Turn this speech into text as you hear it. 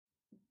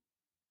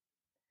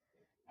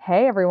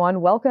Hey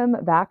everyone, welcome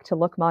back to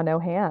Look Ma No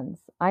Hands.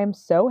 I am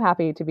so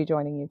happy to be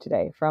joining you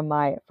today from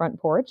my front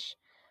porch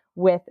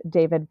with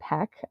David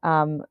Peck,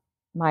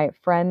 my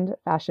friend,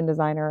 fashion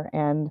designer,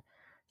 and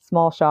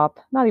small shop,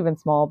 not even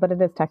small, but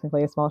it is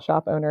technically a small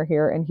shop owner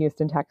here in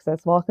Houston,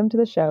 Texas. Welcome to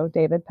the show,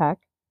 David Peck.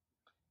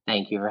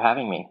 Thank you for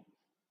having me.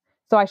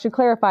 So I should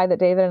clarify that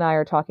David and I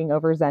are talking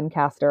over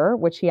Zencaster,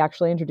 which he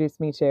actually introduced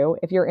me to.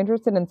 If you're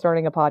interested in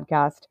starting a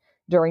podcast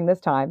during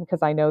this time,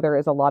 because I know there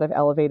is a lot of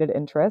elevated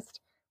interest,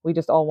 we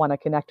just all want to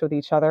connect with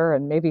each other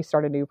and maybe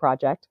start a new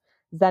project.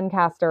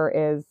 Zencaster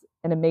is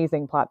an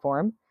amazing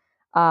platform.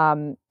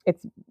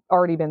 It's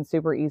already been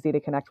super easy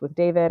to connect with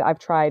David. I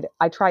tried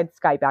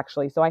Skype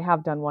actually, so I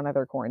have done one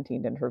other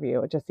quarantined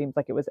interview. It just seems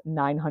like it was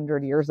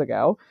 900 years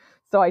ago.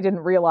 So I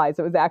didn't realize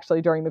it was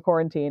actually during the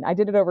quarantine. I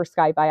did it over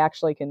Skype. I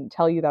actually can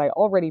tell you that I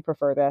already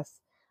prefer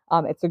this.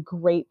 It's a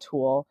great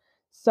tool.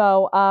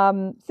 So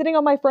sitting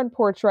on my front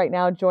porch right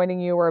now, joining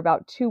you, we're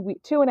about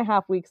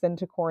 2.5 weeks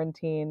into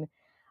quarantine.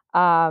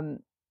 Um,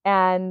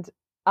 and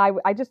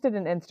I just did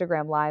an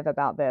Instagram live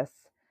about this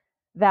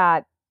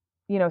that,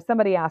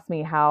 somebody asked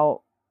me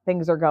how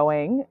things are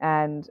going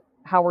and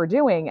how we're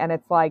doing. And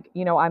it's like,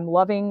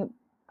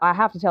 I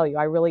have to tell you,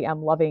 I really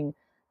am loving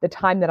the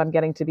time that I'm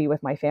getting to be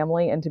with my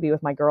family and to be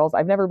with my girls.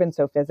 I've never been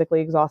so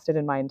physically exhausted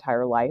in my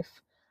entire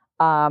life.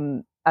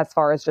 As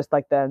far as just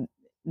like the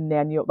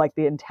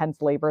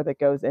intense labor that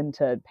goes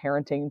into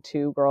parenting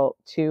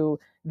two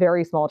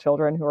very small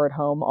children who are at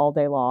home all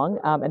day long,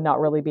 and not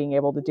really being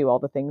able to do all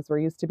the things we're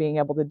used to being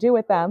able to do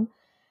with them.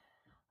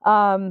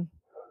 Um,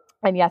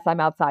 and yes,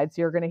 I'm outside,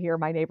 so you're going to hear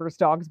my neighbor's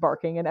dogs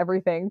barking and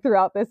everything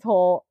throughout this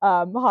whole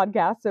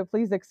podcast. So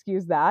please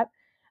excuse that.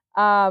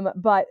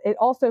 But it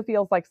also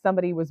feels like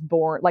somebody was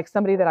born, like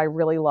somebody that I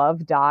really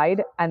love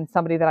died, and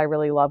somebody that I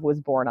really love was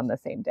born on the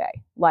same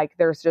day. Like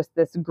there's just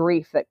this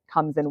grief that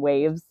comes in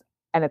waves,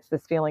 and it's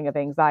this feeling of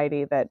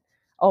anxiety that,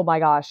 oh my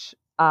gosh,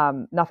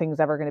 nothing's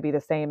ever going to be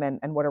the same, and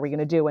what are we going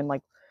to do? And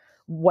like,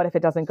 what if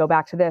it doesn't go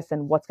back to this,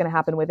 and what's going to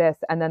happen with this?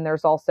 And then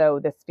there's also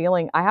this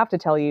feeling, I have to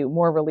tell you,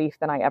 more relief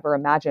than I ever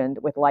imagined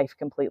with life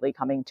completely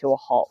coming to a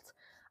halt.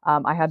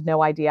 I had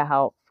no idea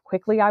how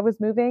quickly I was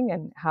moving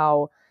and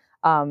how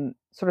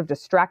sort of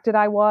distracted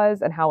I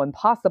was, and how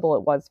impossible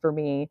it was for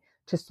me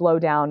to slow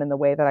down in the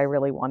way that I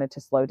really wanted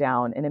to slow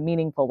down in a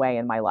meaningful way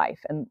in my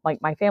life. And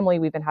like my family,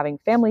 we've been having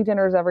family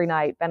dinners every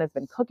night. Ben has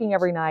been cooking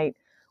every night.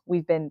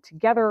 We've been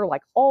together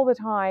like all the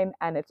time,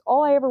 and it's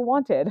all I ever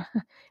wanted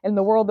in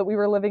the world that we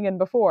were living in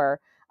before.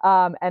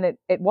 And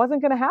it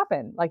wasn't going to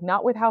happen, like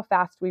not with how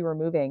fast we were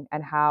moving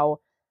and how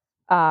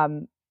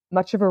um,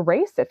 much of a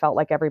race it felt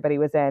like everybody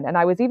was in. And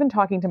I was even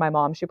talking to my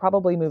mom. She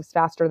probably moves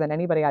faster than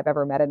anybody I've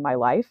ever met in my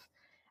life.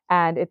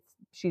 And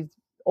she's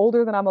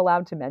older than I'm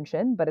allowed to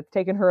mention, but it's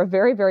taken her a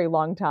very, very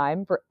long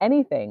time for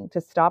anything to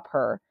stop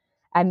her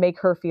and make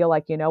her feel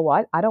like, you know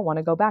what, I don't want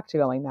to go back to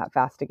going that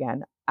fast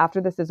again. After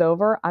this is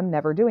over, I'm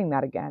never doing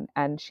that again.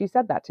 And she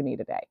said that to me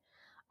today.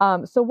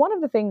 So one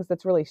of the things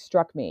that's really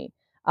struck me,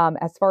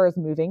 as far as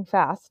moving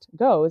fast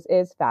goes,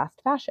 is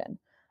fast fashion,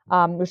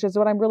 which is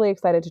what I'm really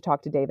excited to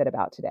talk to David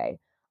about today.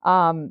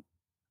 Um,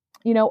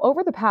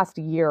 over the past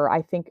year,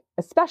 I think,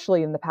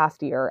 especially in the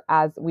past year,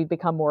 as we've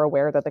become more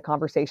aware that the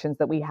conversations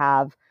that we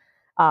have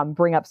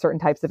bring up certain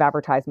types of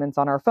advertisements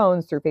on our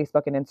phones through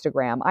Facebook and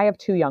Instagram. I have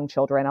two young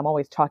children. I'm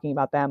always talking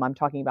about them. I'm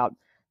talking about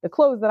the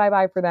clothes that I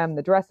buy for them,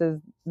 the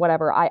dresses,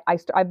 whatever.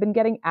 I've been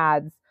getting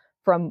ads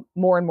from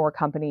more and more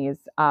companies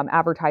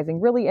advertising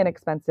really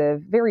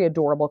inexpensive, very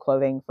adorable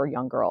clothing for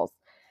young girls.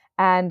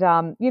 And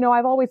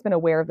I've always been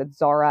aware that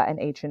Zara and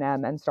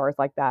H&M and stores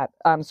like that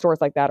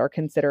are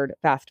considered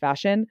fast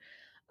fashion.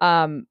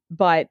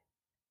 But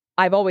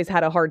I've always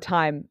had a hard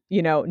time,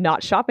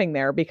 not shopping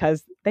there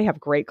because they have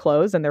great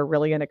clothes and they're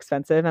really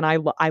inexpensive. And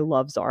I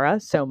love Zara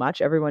so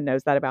much. Everyone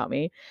knows that about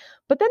me.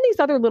 But then these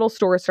other little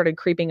stores started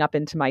creeping up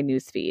into my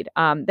newsfeed.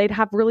 They'd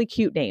have really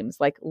cute names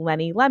like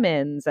Lenny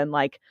Lemons and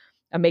like,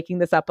 I'm making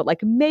this up, but like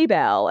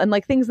Maybell and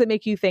like things that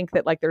make you think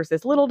that like there's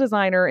this little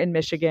designer in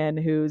Michigan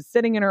who's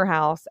sitting in her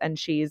house and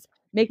she's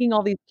making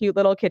all these cute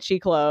little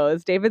kitschy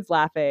clothes. David's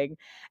laughing.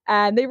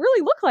 And they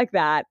really look like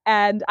that.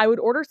 And I would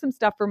order some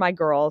stuff for my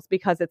girls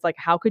because it's like,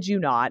 how could you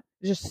not?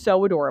 It's just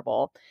so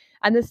adorable.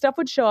 And this stuff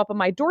would show up on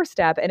my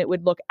doorstep and it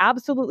would look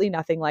absolutely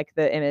nothing like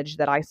the image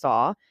that I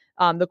saw.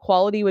 The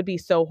quality would be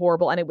so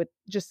horrible and it would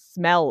just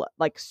smell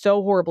like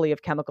so horribly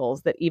of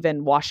chemicals that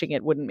even washing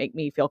it wouldn't make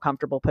me feel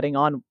comfortable putting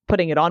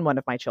it on one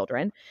of my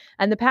children.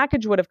 And the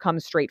package would have come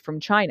straight from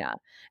China.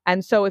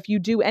 And so if you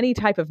do any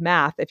type of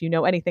math, if you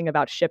know anything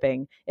about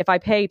shipping, if I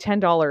pay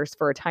 $10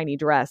 for a tiny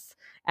dress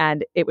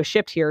and it was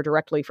shipped here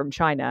directly from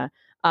China,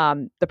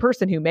 the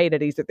person who made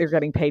it, they're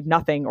getting paid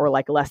nothing or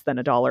like less than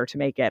 $1 to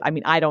make it. I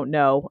mean, I don't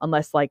know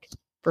unless like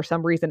for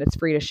some reason it's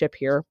free to ship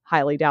here.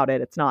 Highly doubt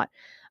it. It's not.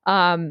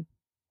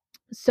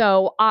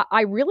 So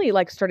I really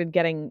like started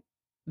getting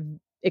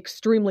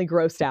extremely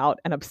grossed out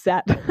and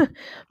upset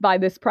by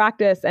this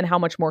practice and how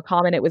much more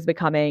common it was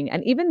becoming.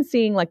 And even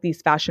seeing like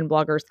these fashion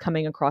bloggers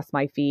coming across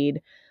my feed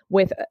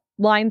with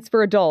lines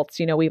for adults.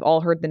 We've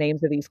all heard the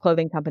names of these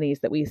clothing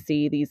companies that we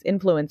see these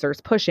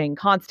influencers pushing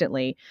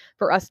constantly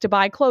for us to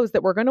buy clothes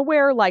that we're going to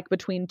wear like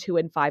between 2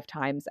 and 5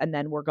 times, and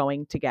then we're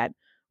going to get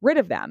rid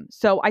of them.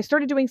 So I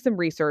started doing some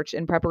research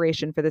in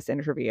preparation for this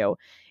interview.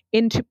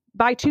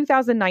 By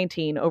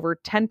 2019, over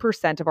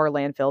 10% of our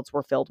landfills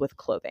were filled with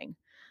clothing.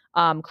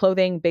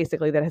 Clothing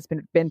basically that has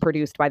been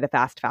produced by the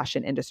fast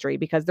fashion industry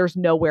because there's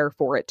nowhere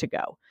for it to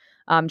go.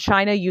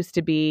 China used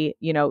to be,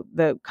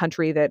 the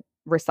country that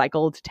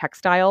recycled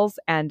textiles,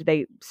 and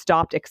they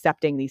stopped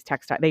accepting these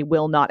textiles. They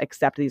will not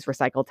accept these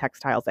recycled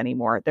textiles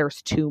anymore.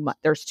 There's too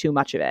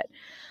much of it.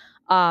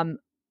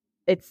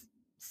 It's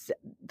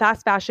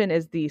Fast fashion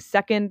is the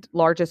second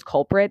largest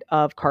culprit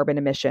of carbon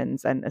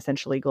emissions and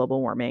essentially global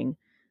warming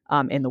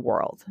in the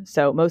world.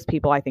 So most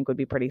people, I think, would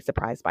be pretty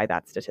surprised by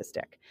that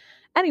statistic.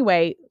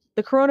 Anyway,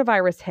 the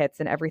coronavirus hits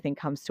and everything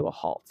comes to a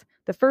halt.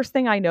 The first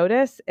thing I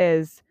notice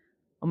is,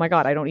 oh my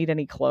God, I don't need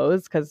any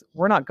clothes because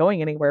we're not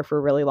going anywhere for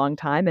a really long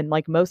time. And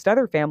like most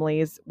other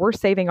families, we're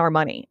saving our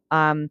money.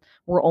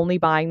 We're only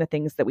buying the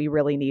things that we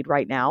really need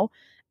right now.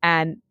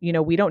 And,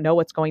 we don't know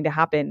what's going to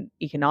happen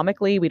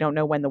economically. We don't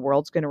know when the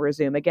world's going to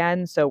resume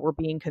again. So we're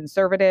being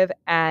conservative.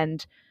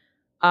 And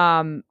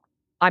I'm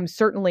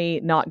certainly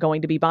not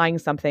going to be buying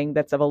something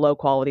that's of a low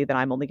quality that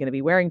I'm only going to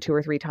be wearing 2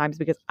 or 3 times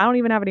because I don't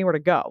even have anywhere to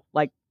go.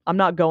 Like, I'm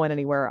not going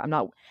anywhere. I'm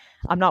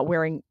not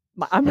wearing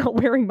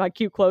my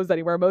cute clothes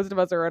anywhere. Most of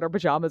us are in our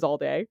pajamas all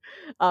day.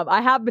 I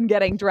have been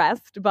getting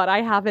dressed, but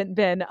I haven't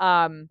been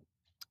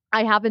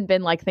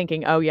like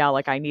thinking, oh yeah,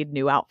 like I need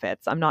new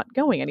outfits. I'm not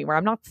going anywhere.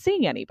 I'm not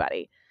seeing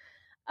anybody.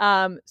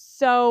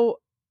 So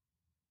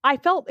I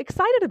felt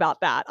excited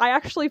about that. I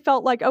actually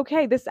felt like,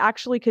 okay, this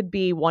actually could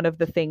be one of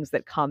the things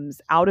that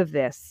comes out of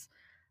this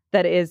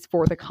that is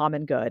for the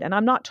common good. And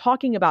I'm not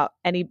talking about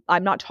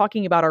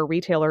our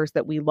retailers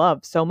that we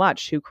love so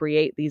much who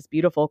create these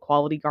beautiful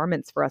quality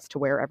garments for us to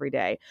wear every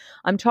day.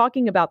 I'm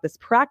talking about this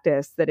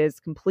practice that is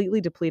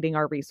completely depleting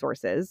our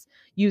resources,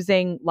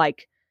 using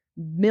like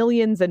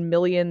millions and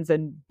millions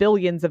and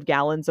billions of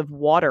gallons of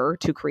water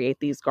to create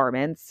these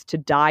garments, to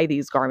dye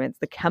these garments.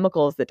 The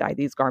chemicals that dye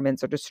these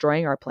garments are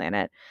destroying our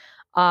planet.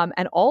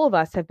 And all of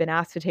us have been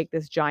asked to take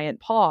this giant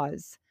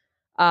pause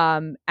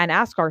and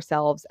ask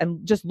ourselves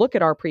and just look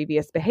at our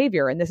previous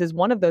behavior. And this is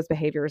one of those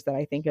behaviors that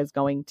I think is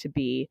going to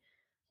be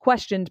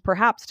questioned,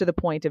 perhaps to the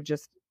point of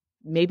just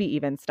maybe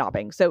even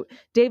stopping. So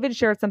David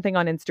shared something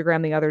on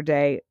Instagram the other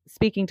day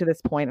speaking to this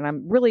point, and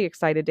I'm really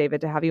excited,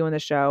 David, to have you on the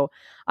show.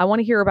 I want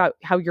to hear about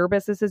how your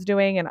business is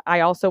doing, and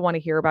I also want to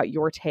hear about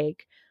your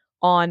take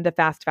on the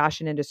fast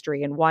fashion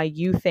industry and why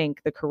you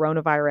think the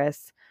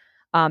coronavirus,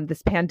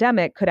 this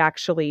pandemic, could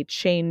actually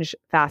change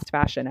fast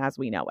fashion as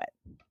we know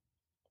it.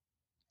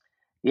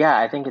 Yeah,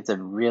 I think it's a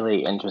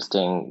really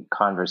interesting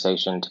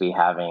conversation to be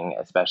having,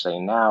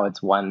 especially now.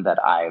 It's one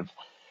that I've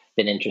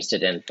been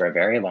interested in for a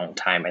very long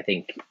time. I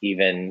think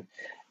even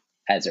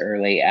as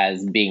early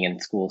as being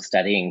in school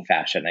studying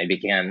fashion, I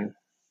began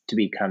to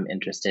become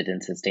interested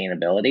in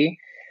sustainability.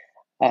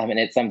 And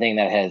it's something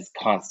that has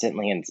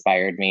constantly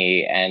inspired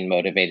me and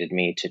motivated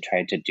me to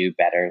try to do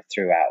better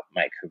throughout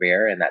my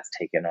career. And that's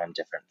taken on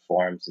different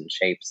forms and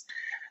shapes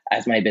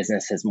as my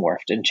business has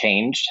morphed and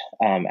changed,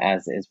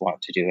 as is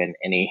wont to do in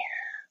any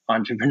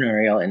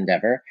entrepreneurial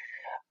endeavor.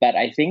 But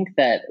I think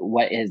that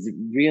what has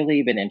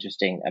really been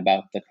interesting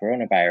about the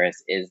coronavirus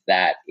is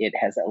that it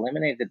has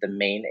eliminated the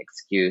main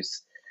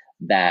excuse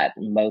that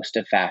most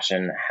of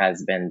fashion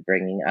has been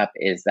bringing up,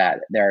 is that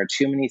there are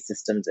too many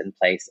systems in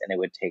place and it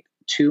would take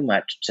too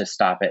much to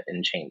stop it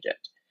and change it.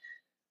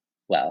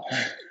 Well,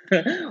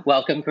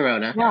 welcome,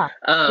 Corona. Yeah,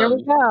 here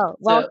we go.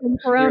 Welcome,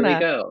 Corona. Here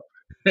we go.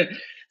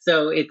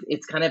 So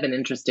it's kind of an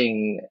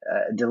interesting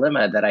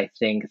dilemma that I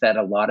think that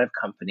a lot of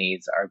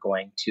companies are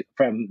going to,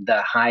 from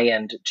the high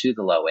end to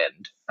the low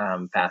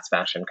end, fast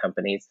fashion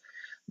companies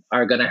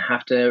are going to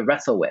have to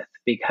wrestle with,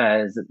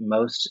 because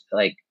most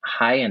like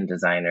high end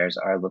designers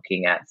are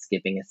looking at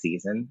skipping a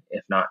season,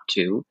 if not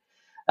 2.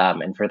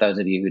 And for those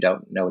of you who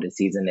don't know what a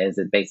season is,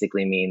 it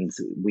basically means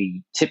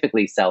we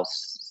typically sell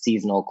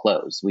seasonal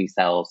clothes. We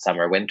sell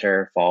summer,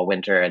 winter, fall,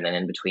 winter, and then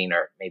in between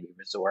are maybe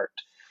resort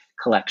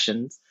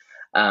collections.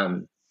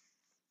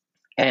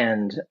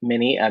 And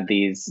many of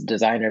these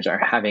designers are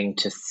having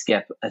to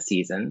skip a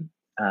season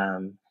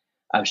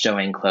of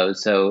showing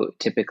clothes. So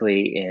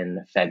typically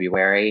in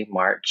February,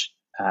 March,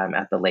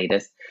 at the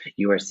latest,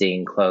 you are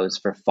seeing clothes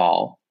for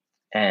fall.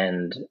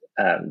 And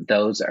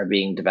those are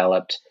being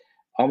developed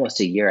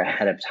almost a year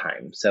ahead of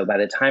time. So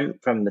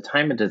from the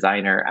time a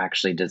designer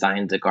actually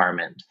designs a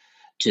garment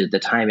to the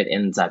time it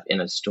ends up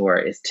in a store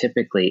is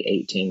typically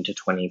 18 to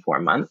 24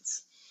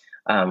 months.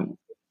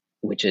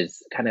 Which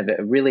is kind of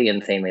a really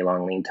insanely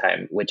long lead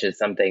time, which is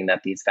something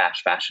that these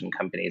fast fashion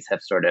companies have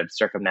sort of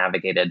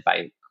circumnavigated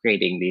by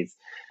creating these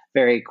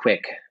very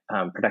quick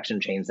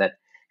production chains that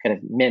kind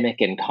of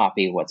mimic and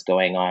copy what's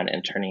going on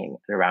and turning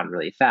it around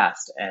really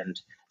fast. And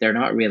they're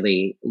not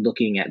really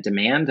looking at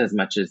demand as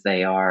much as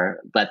they are,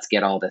 let's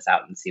get all this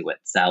out and see what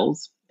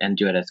sells and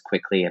do it as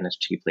quickly and as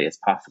cheaply as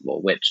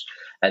possible, which,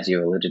 as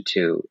you alluded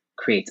to,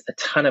 creates a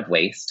ton of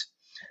waste.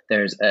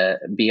 There's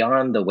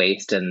beyond the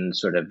waste and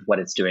sort of what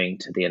it's doing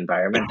to the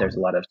environment, there's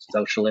a lot of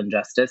social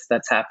injustice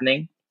that's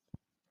happening,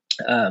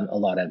 a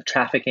lot of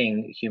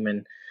trafficking,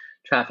 human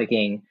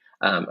trafficking.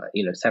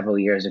 Several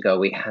years ago,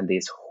 we had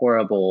these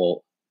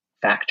horrible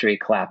factory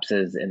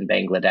collapses in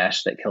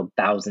Bangladesh that killed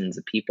thousands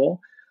of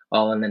people,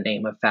 all in the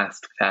name of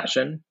fast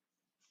fashion.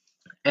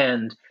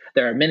 And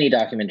there are many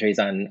documentaries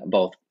on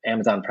both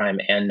Amazon Prime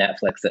and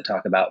Netflix that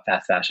talk about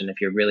fast fashion if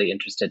you're really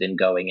interested in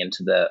going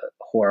into the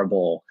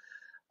horrible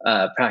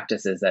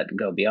practices that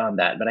go beyond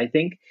that. But I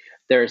think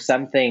there's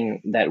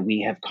something that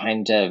we have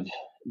kind of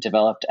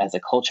developed as a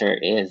culture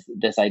is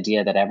this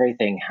idea that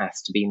everything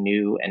has to be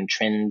new and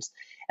trends.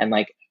 And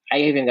like, I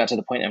even got to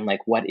the point I'm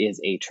like, what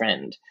is a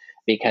trend?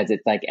 Because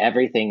it's like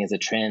everything is a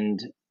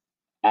trend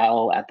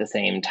all at the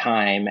same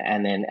time.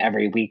 And then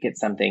every week it's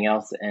something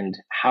else. And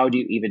how do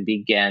you even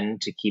begin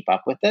to keep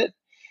up with it?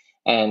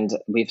 And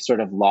we've sort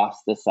of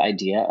lost this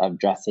idea of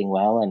dressing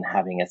well and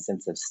having a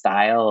sense of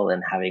style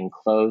and having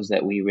clothes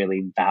that we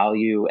really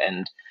value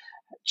and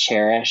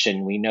cherish,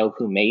 and we know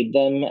who made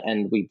them.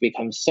 And we've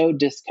become so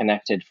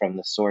disconnected from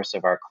the source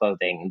of our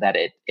clothing that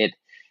it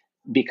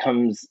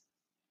becomes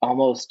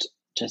almost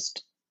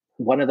just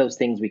one of those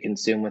things we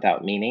consume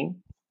without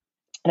meaning.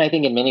 And I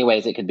think in many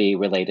ways it could be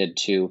related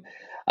to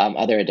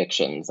other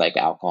addictions like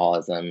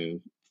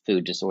alcoholism,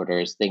 food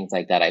disorders, things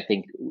like that. I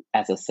think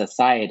as a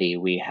society,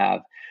 we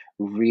have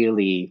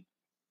really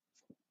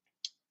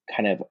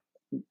kind of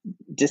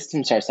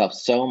distanced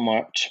ourselves so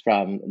much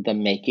from the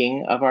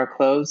making of our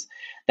clothes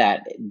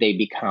that they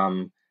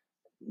become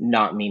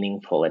not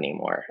meaningful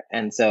anymore.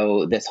 And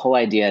so this whole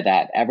idea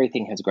that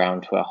everything has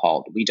ground to a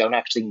halt, we don't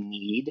actually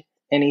need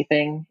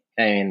anything.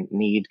 And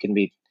need can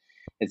be,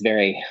 it's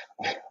very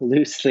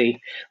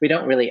loosely, we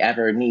don't really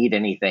ever need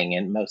anything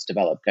in most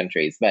developed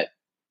countries, but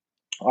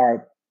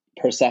our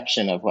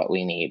perception of what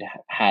we need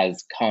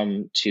has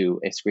come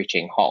to a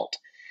screeching halt.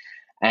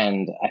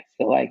 And I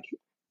feel like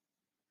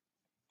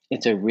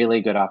it's a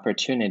really good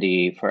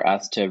opportunity for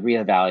us to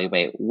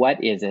reevaluate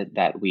what is it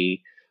that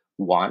we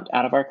want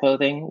out of our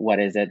clothing? What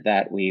is it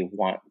that we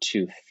want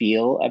to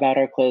feel about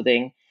our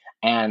clothing?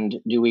 And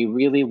do we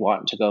really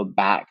want to go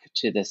back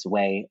to this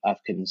way of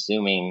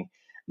consuming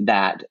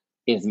that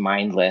is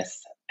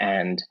mindless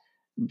and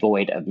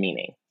void of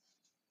meaning?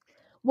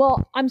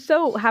 Well, I'm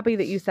so happy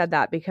that you said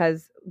that,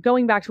 because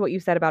going back to what you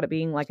said about it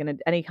being like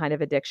any kind of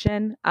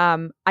addiction,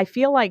 I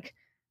feel like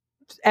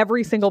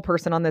every single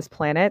person on this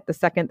planet, the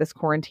second this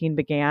quarantine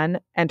began,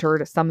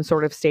 entered some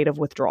sort of state of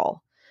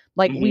withdrawal.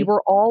 Like we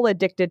were all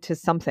addicted to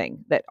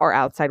something that our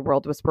outside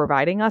world was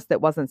providing us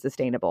that wasn't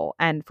sustainable.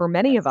 And for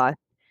many of us,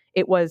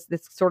 it was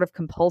this sort of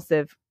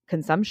compulsive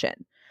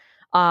consumption.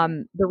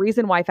 The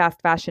reason why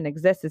fast fashion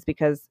exists is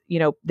because,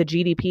 the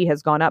GDP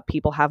has gone up.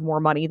 People have more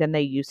money than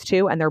they used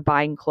to, and they're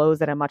buying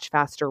clothes at a much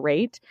faster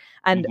rate.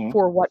 And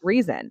for what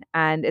reason?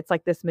 And it's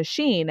like this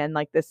machine and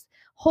like this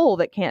hole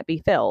that can't be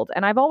filled.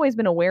 And I've always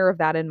been aware of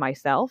that in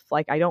myself.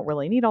 Like, I don't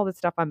really need all this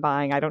stuff I'm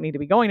buying. I don't need to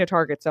be going to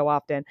Target so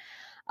often.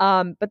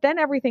 But then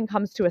everything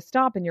comes to a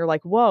stop and you're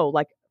like, whoa,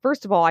 like,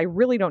 first of all, I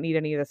really don't need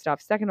any of this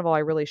stuff. Second of all, I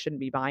really shouldn't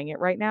be buying it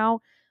right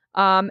now.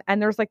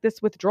 And there's like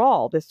this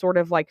withdrawal, this sort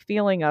of like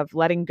feeling of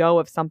letting go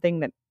of something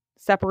that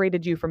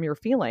separated you from your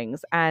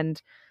feelings.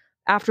 And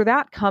after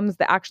that comes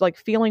the actual like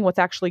feeling what's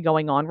actually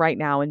going on right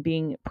now and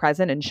being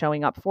present and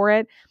showing up for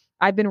it.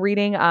 I've been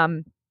reading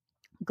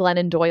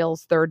Glennon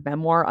Doyle's third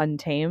memoir,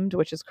 Untamed,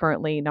 which is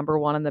currently number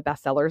 1 on the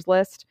bestsellers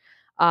list,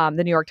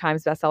 the New York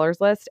Times bestsellers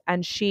list.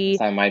 And she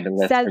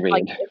says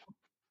like,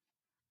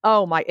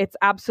 oh my, it's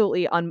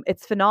absolutely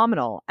it's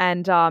phenomenal.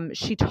 And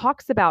she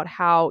talks about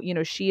how,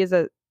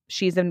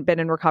 she's been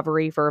in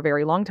recovery for a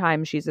very long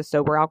time. She's a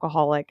sober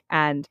alcoholic,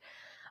 and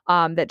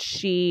that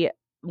she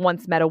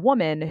once met a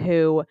woman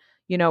who,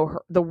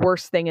 the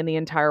worst thing in the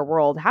entire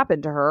world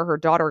happened to her. Her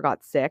daughter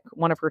got sick,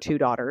 one of her 2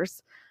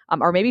 daughters,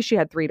 or maybe she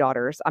had 3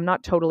 daughters. I'm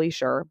not totally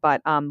sure,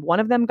 but one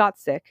of them got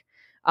sick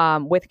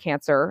with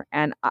cancer,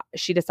 and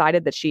she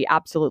decided that she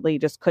absolutely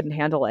just couldn't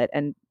handle it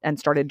and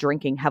started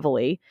drinking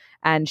heavily.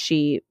 And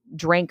she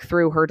drank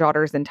through her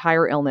daughter's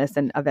entire illness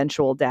and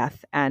eventual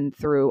death, and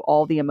through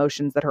all the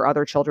emotions that her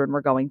other children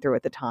were going through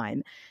at the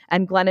time.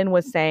 And Glennon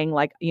was saying,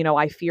 like,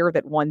 I fear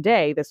that one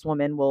day this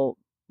woman will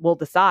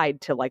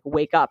decide to like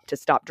wake up to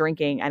stop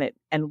drinking,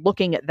 and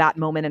looking at that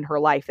moment in her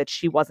life that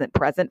she wasn't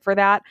present for,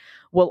 that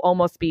will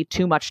almost be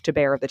too much to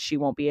bear, that she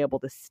won't be able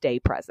to stay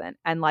present.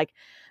 And like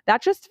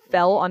that just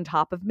fell on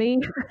top of me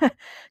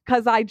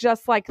because I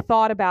just like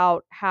thought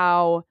about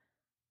how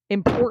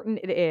important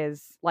it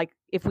is. Like,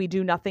 if we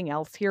do nothing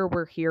else here,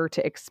 we're here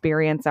to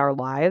experience our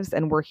lives,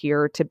 and we're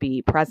here to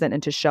be present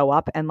and to show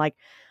up. And like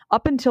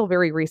up until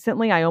very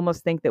recently, I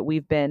almost think that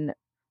we've been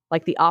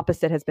like the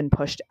opposite has been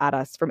pushed at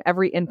us from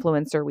every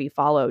influencer we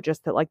follow.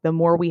 Just that like the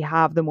more we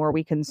have, the more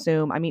we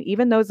consume. I mean,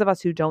 even those of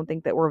us who don't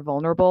think that we're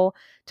vulnerable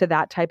to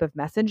that type of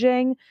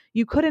messaging,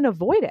 you couldn't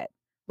avoid it.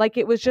 Like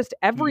it was just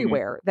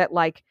everywhere that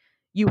like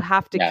you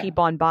have to keep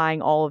on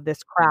buying all of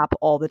this crap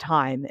all the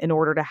time in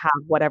order to have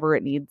whatever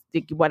it needs,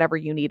 whatever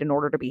you need in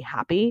order to be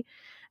happy.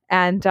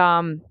 And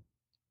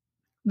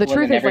the Well,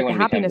 truth then is, like, the everyone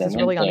becomes happiness an is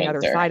really on the other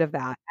influencer. side of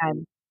that.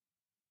 And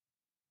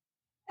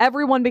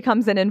everyone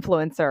becomes an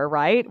influencer,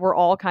 right? We're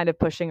all kind of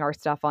pushing our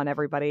stuff on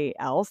everybody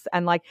else.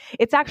 And like,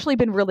 it's actually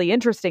been really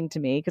interesting to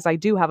me because I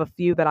do have a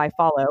few that I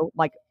follow,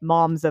 like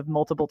moms of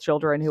multiple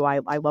children who I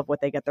love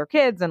what they get their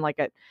kids. And like,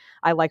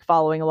 I like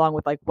following along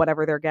with like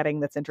whatever they're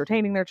getting that's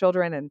entertaining their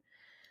children and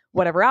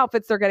whatever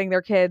outfits they're getting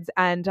their kids.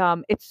 And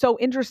it's so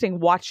interesting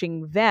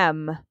watching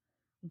them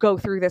go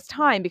through this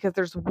time because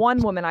there's one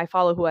woman I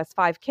follow who has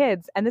 5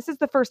 kids. And this is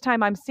the first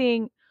time I'm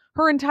seeing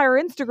her entire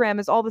Instagram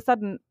is all of a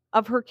sudden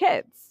of her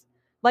kids.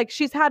 Like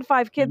she's had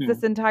 5 kids Hmm.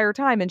 this entire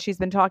time and she's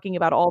been talking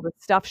about all the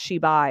stuff she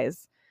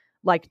buys,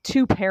 like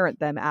to parent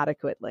them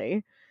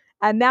adequately.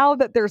 And now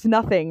that there's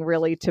nothing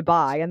really to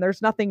buy and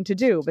there's nothing to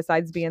do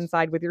besides be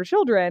inside with your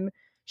children,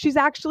 she's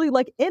actually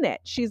like in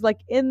it. She's like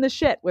in the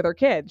shit with her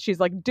kids.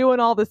 She's like doing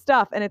all this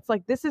stuff. And it's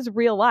like, this is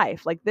real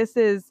life. Like, this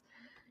is,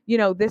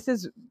 this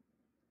is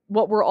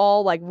what we're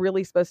all like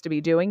really supposed to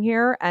be doing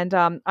here. And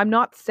I'm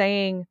not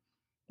saying,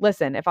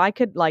 listen, if I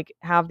could like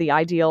have the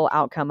ideal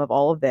outcome of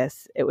all of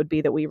this, it would be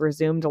that we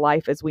resumed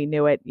life as we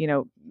knew it,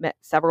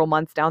 several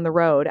months down the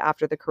road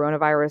after the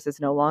coronavirus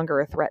is no longer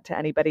a threat to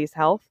anybody's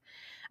health.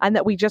 And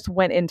that we just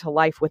went into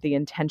life with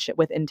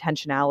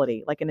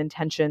intentionality, like an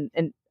intention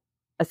and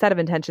a set of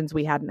intentions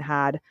we hadn't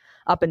had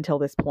up until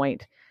this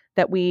point,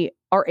 that we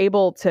are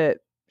able to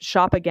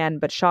shop again,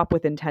 but shop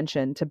with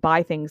intention, to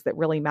buy things that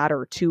really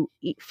matter, to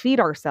feed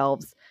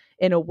ourselves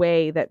in a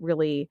way that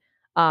really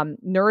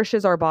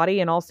nourishes our body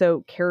and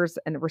also cares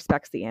and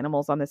respects the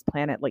animals on this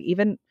planet. Like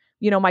even,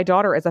 my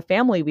daughter, as a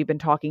family, we've been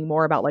talking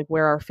more about like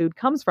where our food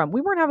comes from.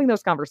 We weren't having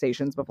those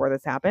conversations before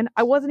this happened.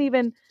 I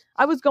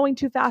was going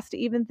too fast to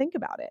even think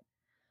about it.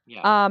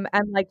 Yeah.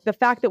 And like the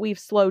fact that we've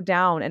slowed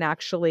down and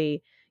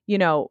actually, you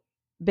know,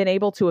 been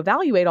able to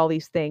evaluate all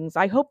these things,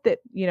 I hope that,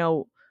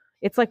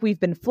 it's like we've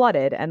been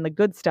flooded and the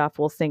good stuff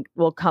will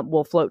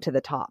float to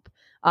the top.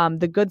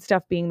 The good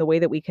stuff being the way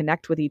that we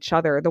connect with each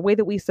other, the way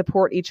that we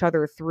support each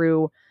other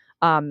through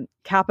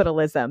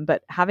capitalism,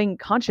 but having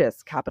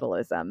conscious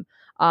capitalism,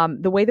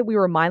 the way that we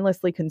were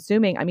mindlessly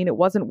consuming. I mean, it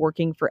wasn't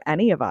working for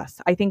any of us.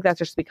 I think that's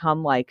just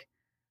become like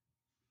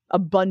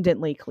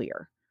abundantly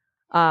clear,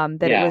 that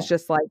it Yeah. was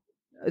just like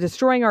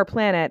destroying our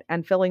planet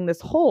and filling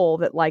this hole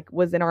that like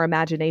was in our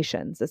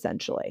imaginations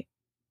essentially.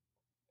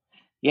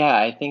 Yeah,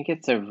 I think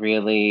it's a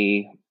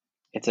really,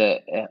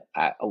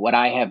 what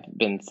I have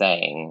been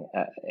saying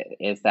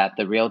is that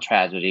the real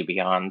tragedy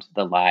beyond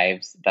the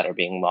lives that are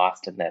being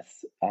lost in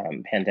this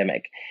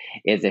pandemic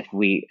is if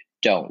we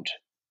don't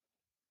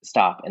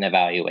stop and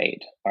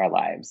evaluate our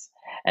lives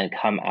and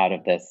come out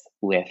of this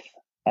with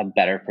a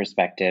better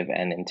perspective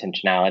and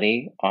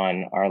intentionality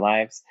on our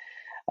lives.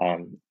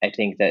 I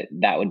think that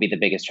that would be the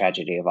biggest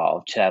tragedy of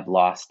all, to have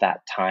lost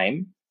that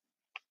time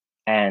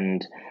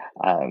and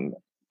um,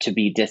 to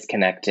be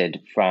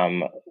disconnected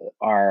from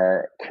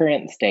our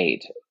current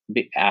state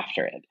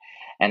after it.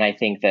 And I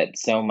think that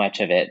so much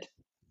of it,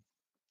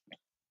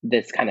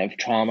 this kind of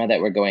trauma that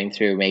we're going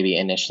through, maybe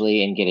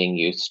initially, and getting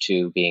used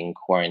to being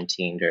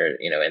quarantined or,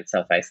 in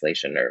self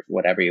isolation or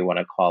whatever you want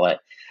to call it,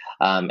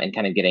 and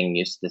kind of getting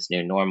used to this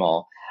new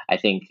normal. I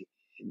think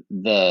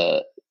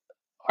the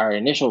our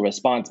initial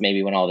response,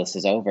 maybe when all this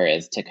is over,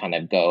 is to kind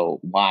of go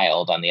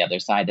wild on the other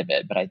side of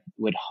it. But I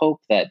would hope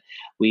that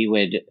we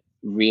would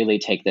really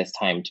take this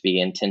time to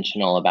be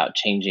intentional about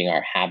changing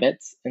our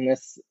habits in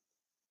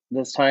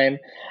this time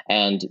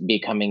and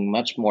becoming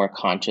much more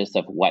conscious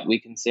of what we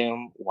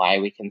consume, why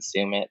we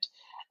consume it,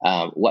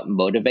 what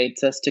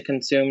motivates us to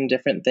consume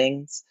different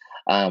things.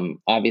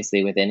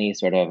 Obviously, with any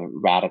sort of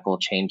radical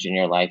change in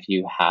your life,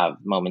 you have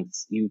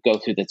moments, you go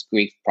through this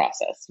grief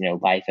process.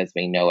 Life as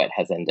we know it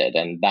has ended,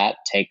 and that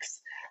takes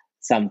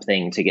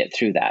something to get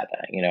through that.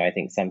 I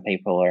think some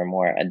people are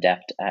more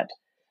adept at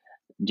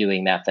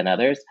doing that than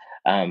others.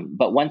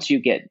 But once you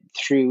get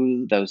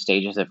through those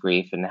stages of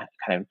grief and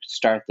kind of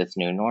start this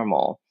new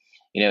normal,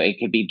 it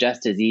could be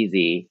just as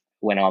easy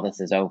when all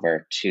this is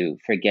over to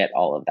forget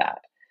all of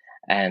that.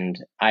 And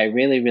I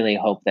really, really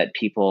hope that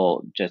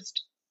people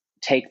just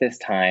take this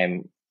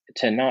time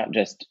to not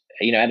just,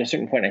 at a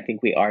certain point, I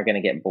think we are going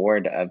to get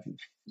bored of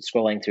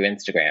scrolling through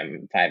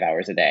Instagram 5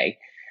 hours a day,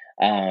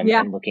 Yeah.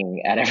 and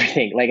looking at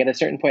everything. Like at a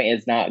certain point,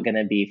 it's not going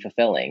to be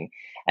fulfilling.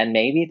 And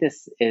maybe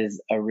this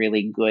is a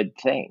really good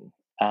thing.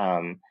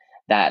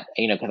 That,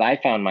 because I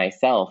found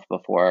myself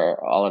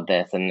before all of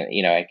this, and,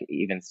 I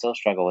even still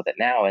struggle with it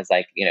now, is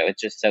like,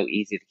 it's just so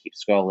easy to keep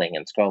scrolling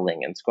and scrolling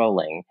and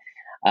scrolling,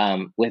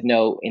 with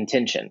no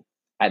intention.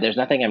 There's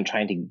nothing I'm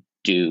trying to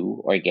do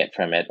or get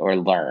from it or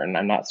learn.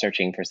 I'm not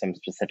searching for some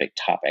specific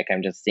topic.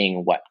 I'm just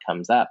seeing what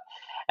comes up.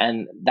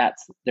 And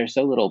there's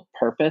so little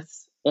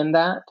purpose in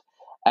that.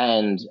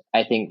 And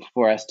I think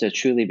for us to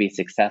truly be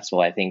successful,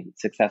 I think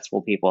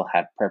successful people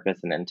have purpose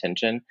and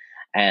intention.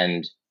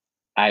 And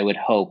I would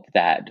hope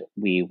that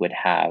we would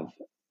have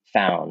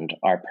found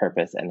our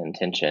purpose and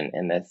intention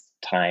in this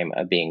time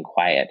of being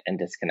quiet and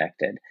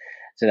disconnected,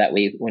 so that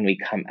when we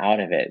come out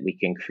of it, we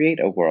can create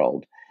a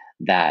world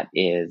that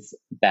is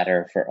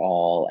better for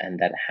all and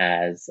that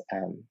has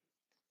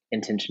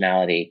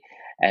intentionality,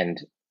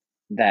 and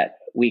that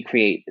we've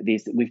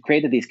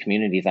created these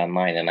communities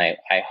online, and I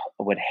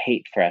would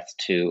hate for us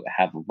to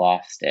have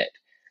lost it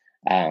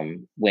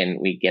when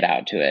we get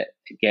out to it,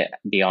 get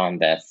beyond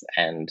this,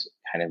 and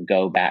kind of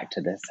go back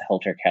to this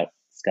helter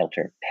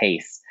skelter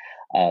pace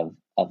of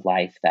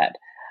life that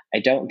I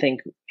don't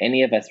think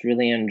any of us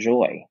really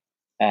enjoy.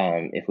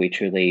 If we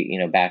truly,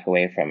 back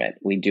away from it,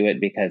 we do it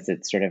because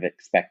it's sort of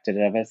expected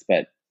of us.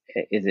 But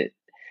is it?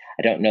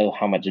 I don't know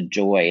how much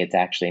joy it's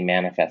actually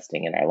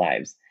manifesting in our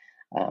lives.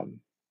 Um,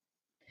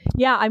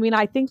 Yeah, I mean,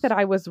 I think that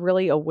I was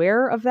really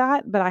aware of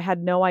that, but I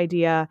had no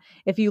idea.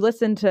 If you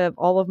listen to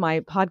all of my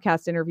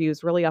podcast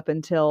interviews, really up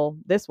until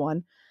this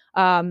one,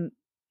 um,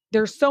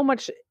 there's so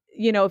much,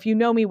 if you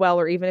know me well,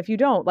 or even if you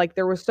don't, like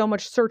there was so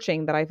much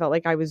searching that I felt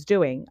like I was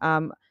doing.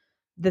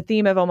 The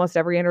theme of almost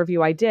every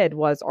interview I did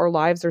was our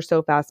lives are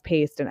so fast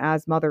paced. And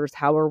as mothers,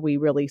 how are we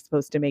really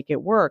supposed to make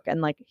it work?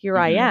 And like, here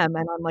I mhm. am.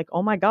 And I'm like,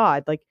 oh my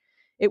God, like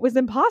it was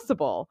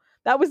impossible.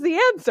 That was the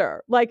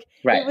answer. Like it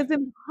Right. was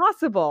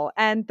impossible.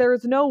 And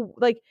there's no,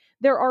 like,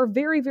 there are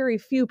very, very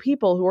few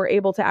people who are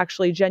able to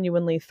actually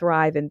genuinely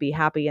thrive and be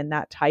happy in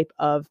that type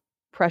of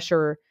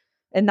pressure,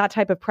 in that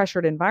type of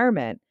pressured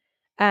environment.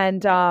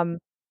 And Right.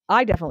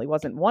 I definitely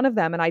wasn't one of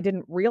them. And I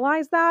didn't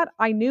realize that.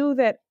 I knew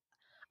that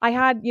I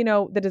had,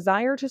 the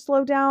desire to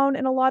slow down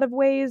in a lot of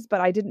ways,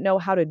 but I didn't know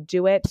how to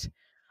do it.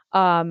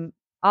 Um,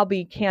 I'll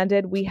be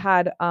candid. We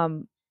had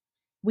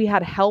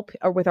help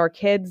with our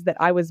kids that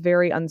I was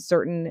very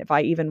uncertain if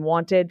I even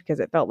wanted,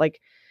 because it felt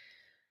like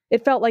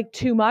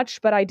too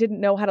much, but I didn't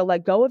know how to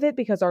let go of it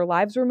because our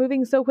lives were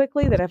moving so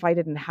quickly that if I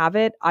didn't have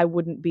it, I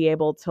wouldn't be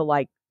able to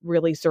like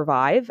really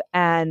survive.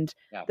 And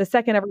Yeah. the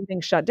second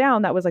everything shut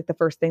down, that was like the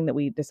first thing that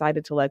we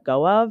decided to let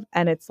go of.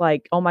 And it's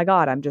like, oh my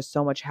God, I'm just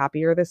so much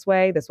happier this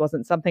way. This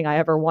wasn't something I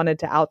ever wanted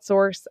to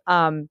outsource.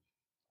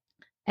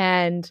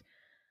 And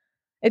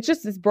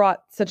it's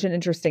brought such an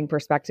interesting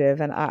perspective.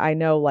 And I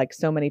know like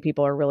so many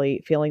people are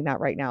really feeling that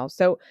right now.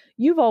 So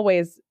you've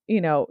always,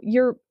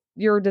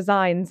 your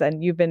designs,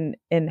 and you've been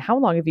in, how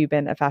long have you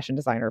been a fashion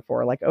designer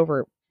for? Like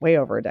way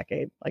over a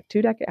decade, like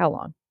 2 decades, how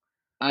long?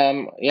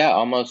 Yeah,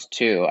 almost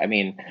two. I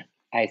mean,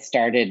 I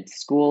started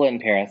school in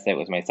Paris. It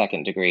was my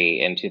second degree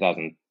in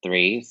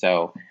 2003,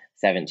 so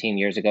 17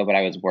 years ago, but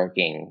I was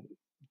working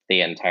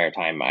the entire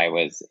time I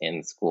was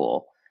in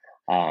school.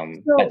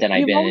 But So then I've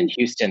you've been in always,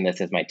 Houston.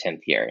 This is my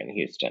 10th year in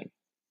Houston.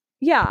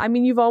 yeah, I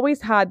mean, you've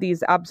always had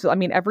these absolute, I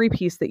mean, every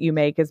piece that you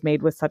make is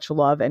made with such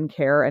love and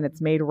care, and it's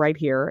made right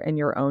here in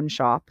your own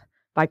shop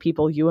by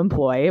people you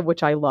employ,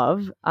 which I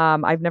love.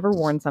 I've never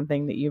worn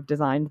something that you've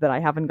designed that I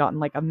haven't gotten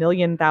like a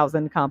million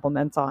thousand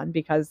compliments on,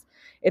 because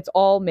it's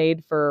all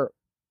made for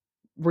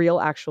real,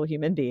 actual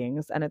human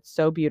beings, and it's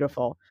so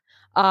beautiful.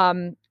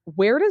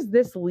 Where does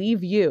this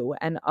leave you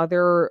and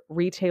other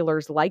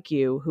retailers like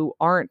you who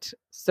aren't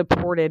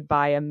supported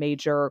by a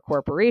major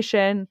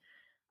corporation?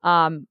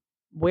 Um,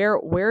 where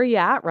are you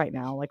at right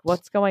now? Like,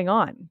 what's going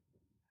on?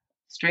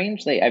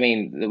 Strangely, I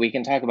mean, we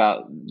can talk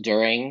about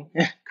during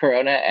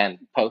Corona and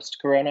post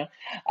Corona.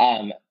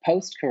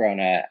 Post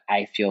Corona,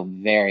 I feel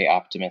very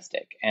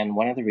optimistic. And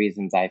one of the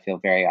reasons I feel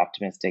very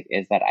optimistic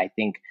is that I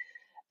think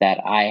that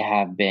I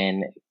have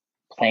been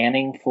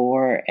planning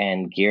for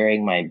and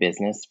gearing my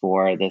business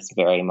for this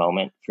very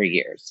moment for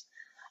years.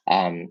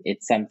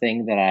 It's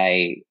something that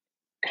I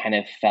kind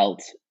of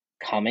felt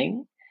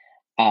coming.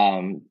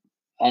 Um,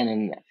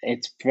 and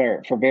it's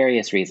for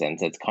various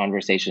reasons. It's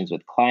conversations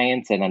with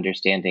clients and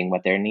understanding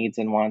what their needs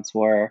and wants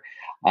were.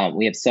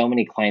 We have so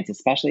many clients,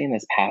 especially in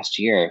this past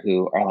year,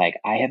 who are like,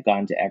 I have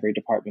gone to every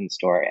department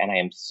store and I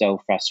am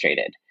so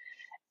frustrated.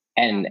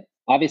 Yeah. And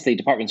obviously,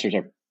 department stores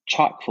are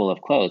chock full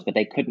of clothes, but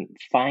they couldn't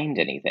find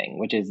anything,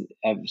 which is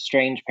a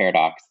strange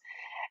paradox.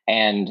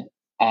 And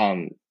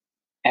um,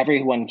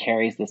 everyone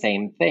carries the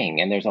same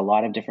thing. And there's a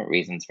lot of different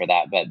reasons for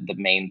that. But the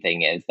main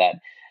thing is that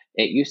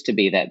it used to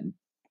be that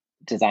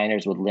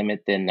designers would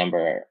limit the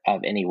number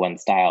of any one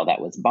style that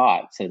was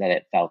bought so that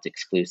it felt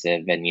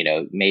exclusive, and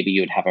maybe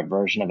you would have a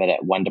version of it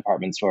at one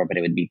department store but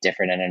it would be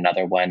different in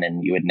another one,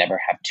 and you would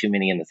never have too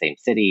many in the same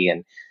city.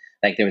 And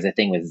like there was a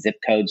thing with zip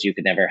codes, you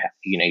could never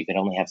you could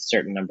only have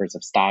certain numbers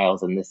of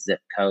styles in this zip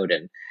code.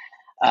 And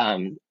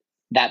um,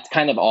 that's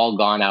kind of all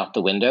gone out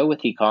the window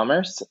with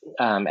e-commerce.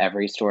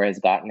 Every store has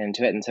gotten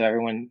into it, and so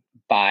everyone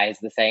buys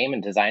the same,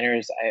 and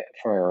designers,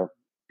 for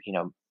you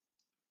know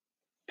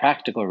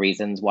practical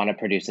reasons, want to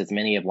produce as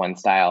many of one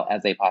style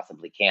as they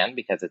possibly can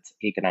because it's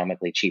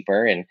economically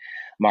cheaper, and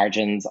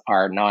margins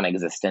are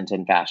non-existent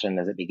in fashion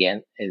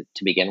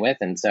to begin with.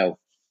 And so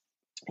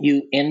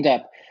you end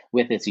up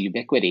with this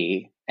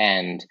ubiquity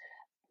and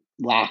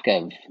lack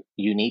of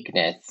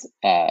uniqueness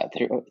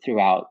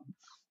throughout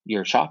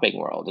your shopping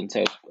world. And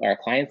so our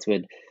clients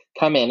would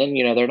come in,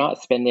 and they're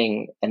not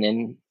spending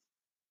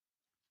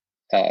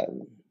uh,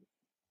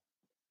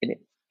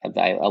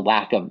 a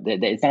lack of,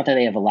 it's not that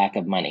they have a lack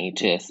of money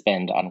to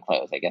spend on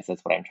clothes. I guess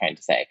that's what I'm trying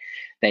to say.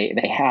 They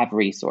have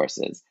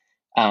resources,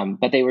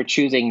 But they were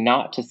choosing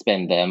not to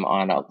spend them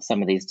on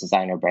some of these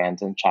designer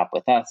brands and shop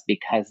with us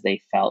because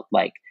they felt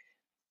like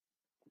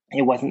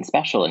it wasn't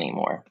special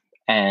anymore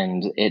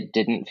and it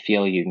didn't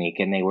feel unique,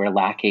 and they were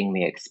lacking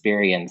the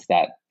experience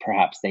that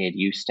perhaps they had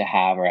used to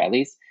have, or at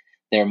least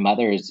their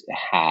mothers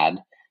had,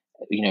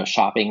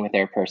 shopping with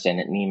their person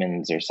at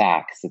Neiman's or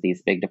Saks, at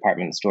these big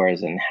department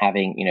stores, and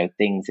having,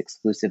 things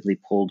exclusively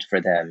pulled for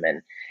them.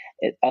 And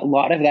a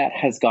lot of that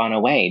has gone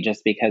away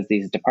just because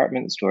these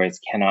department stores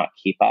cannot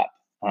keep up.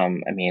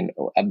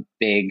 A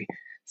big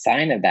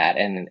sign of that,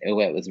 and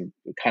what was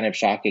kind of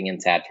shocking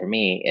and sad for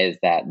me, is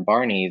that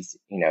Barney's,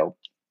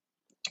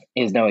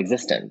 is no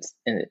existence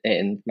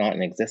and not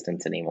in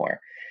existence anymore.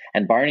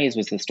 And Barney's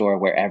was the store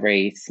where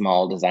every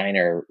small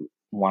designer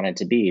wanted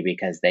to be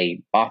because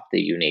they bought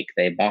the unique,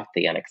 they bought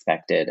the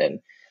unexpected,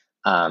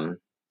 and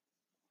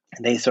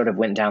they sort of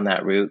went down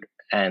that route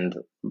and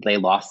they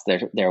lost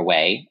their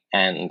way,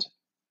 and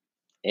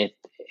it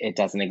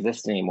doesn't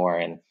exist anymore.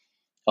 And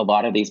a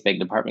lot of these big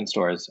department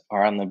stores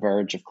are on the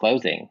verge of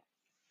closing.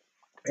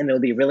 And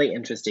it'll be really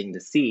interesting to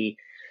see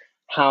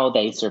how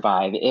they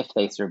survive, if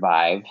they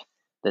survive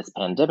this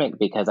pandemic,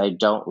 because I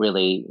don't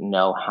really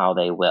know how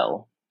they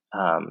will.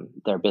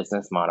 Their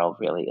business model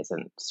really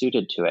isn't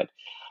suited to it.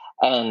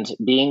 And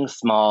being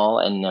small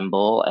and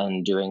nimble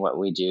and doing what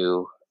we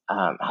do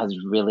has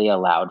really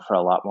allowed for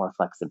a lot more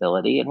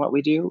flexibility in what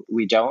we do.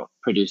 We don't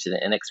produce an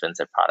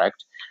inexpensive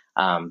product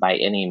by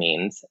any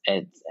means.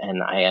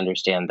 And I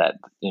understand that,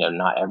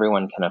 not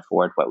everyone can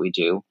afford what we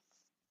do,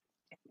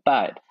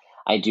 but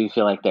I do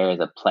feel like there is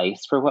a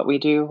place for what we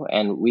do.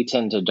 And we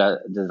tend to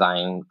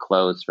design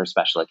clothes for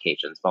special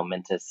occasions,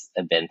 momentous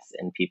events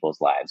in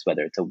people's lives,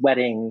 whether it's a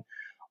wedding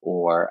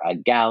or a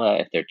gala,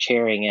 if they're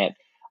chairing it.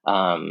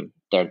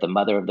 They're the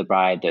mother of the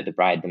bride, they're the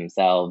bride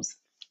themselves.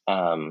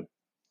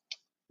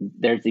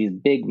 There's these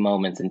big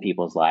moments in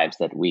people's lives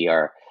that we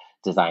are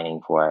designing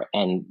for,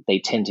 and they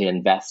tend to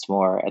invest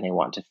more and they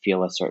want to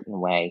feel a certain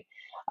way.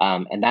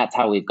 And that's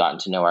how we've gotten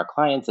to know our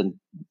clients. And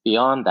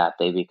beyond that,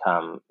 they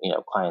become,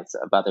 clients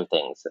of other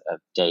things, of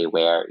day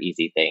wear,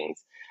 easy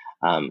things.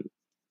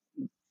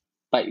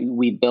 But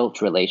we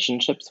built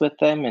relationships with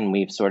them, and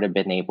we've sort of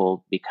been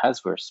able,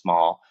 because we're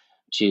small,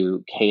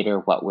 to cater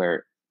what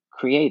we're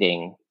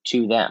creating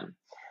to them.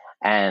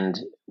 And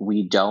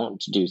we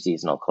don't do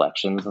seasonal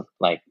collections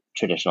like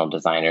traditional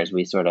designers.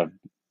 We sort of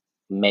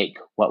make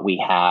what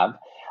we have.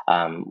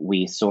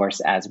 We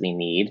source as we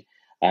need.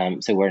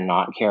 So we're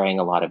not carrying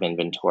a lot of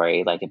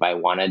inventory. Like if I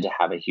wanted to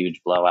have a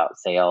huge blowout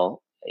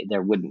sale,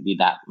 there wouldn't be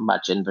that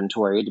much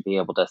inventory to be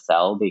able to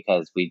sell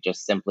because we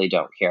just simply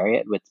don't carry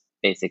it. It's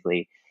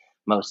basically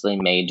mostly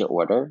made to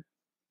order.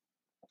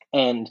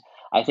 And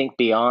I think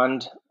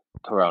beyond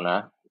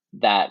Corona,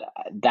 that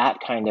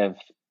kind of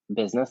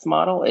business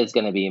model is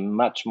going to be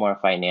much more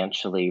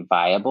financially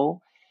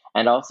viable,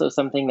 and also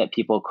something that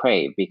people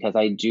crave, because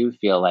I do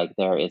feel like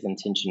there is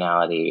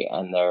intentionality,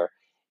 and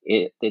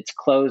it's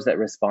clothes that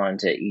respond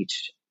to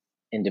each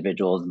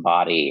individual's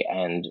body,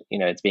 and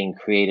it's being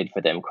created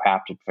for them,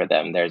 crafted for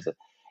them.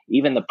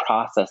 Even the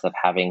process of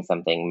having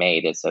something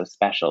made is so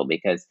special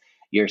because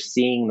you're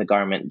seeing the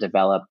garment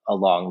develop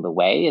along the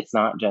way. It's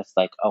not just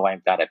like, oh,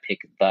 I've got to pick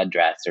the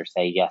dress or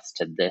say yes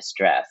to this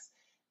dress.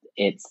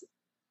 It's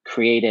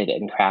created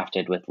and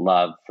crafted with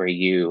love for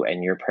you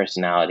and your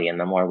personality. And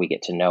the more we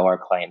get to know our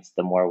clients,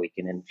 the more we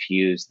can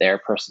infuse their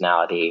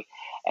personality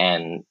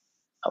and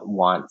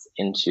wants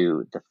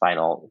into the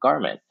final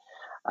garment.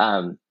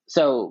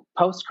 So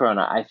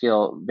post-Corona, I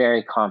feel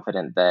very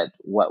confident that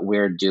what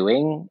we're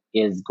doing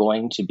is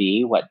going to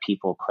be what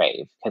people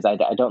crave, because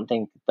I don't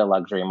think the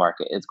luxury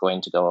market is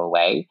going to go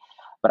away,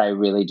 but I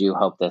really do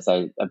hope this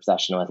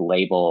obsession with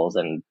labels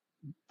and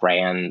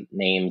brand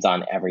names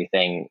on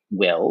everything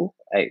will.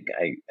 I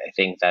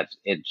think that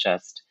it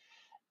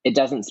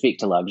doesn't speak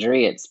to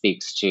luxury. It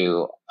speaks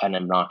to an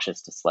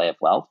obnoxious display of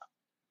wealth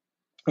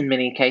in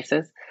many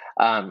cases.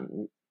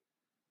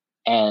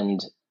 And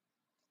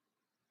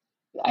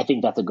I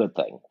think that's a good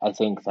thing. I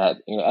think that,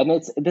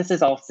 and this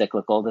is all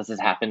cyclical. This has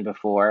happened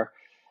before.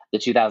 The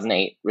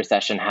 2008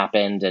 recession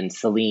happened and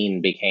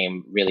Celine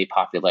became really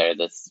popular.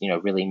 This,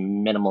 really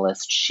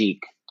minimalist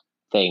chic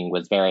thing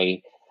was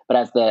but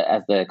as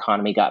the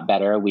economy got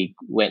better, we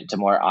went to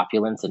more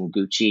opulence and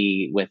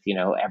Gucci with,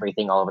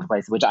 everything all over the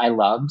place, which I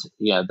loved,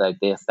 the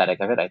aesthetic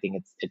of it. I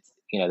think it's,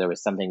 there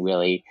was something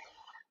really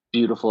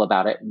beautiful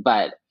about it,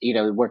 but,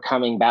 we're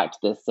coming back to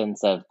this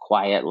sense of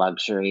quiet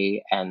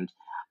luxury, and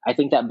I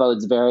think that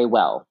bodes very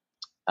well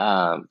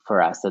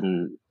for us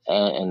and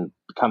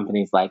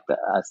companies like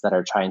us that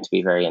are trying to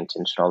be very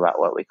intentional about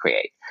what we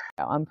create.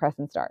 I'm press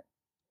and start.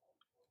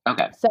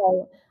 Okay.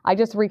 So I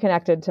just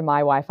reconnected to my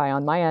Wi-Fi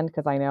on my end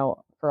because I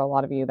know for a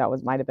lot of you that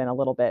might have been a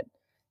little bit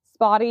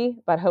spotty,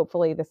 but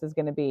hopefully this is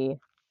going to be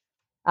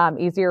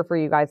easier for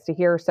you guys to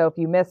hear. So if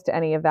you missed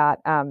any of that,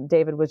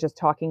 David was just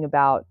talking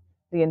about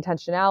the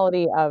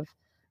intentionality of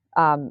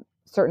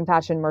certain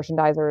fashion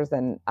merchandisers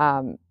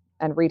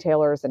and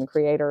retailers and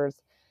creators,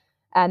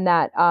 and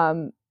that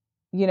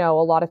a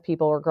lot of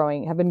people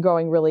have been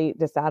growing really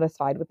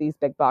dissatisfied with these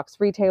big box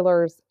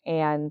retailers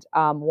and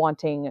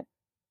wanting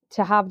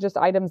to have just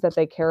items that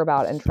they care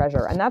about and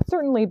treasure. And that's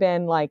certainly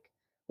been like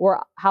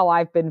how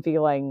I've been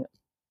feeling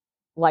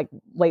like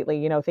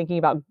lately, thinking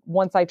about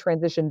once I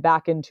transition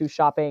back into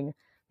shopping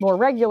more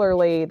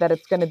regularly, that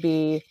it's going to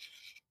be,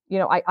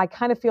 I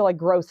kind of feel like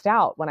grossed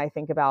out when I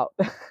think about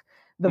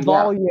the Yeah.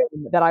 volume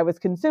that I was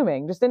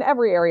consuming just in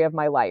every area of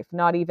my life,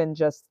 not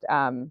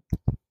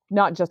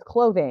just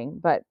clothing,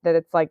 but that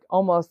it's like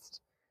almost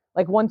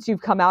like once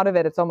you've come out of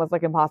it, it's almost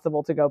like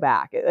impossible to go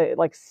back. It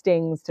like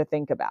stings to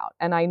think about.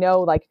 And I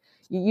know, like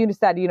you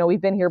said,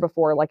 we've been here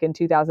before, like in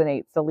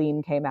 2008,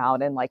 Celine came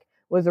out and like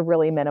was a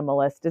really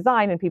minimalist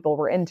design and people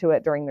were into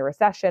it during the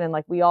recession. And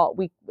like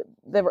the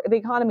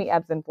economy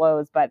ebbs and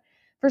flows, but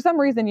for some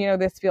reason,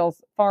 this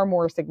feels far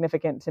more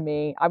significant to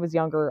me. I was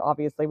younger,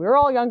 obviously. We were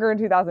all younger in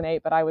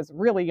 2008, but I was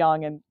really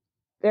young and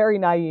very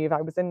naive.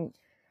 I was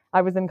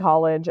in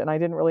college and I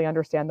didn't really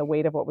understand the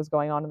weight of what was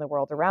going on in the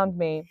world around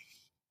me.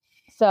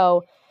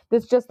 So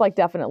this just like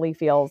definitely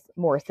feels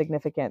more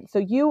significant. So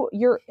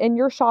you're in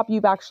your shop,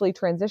 you've actually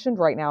transitioned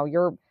right now.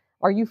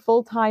 Are you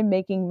full-time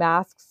making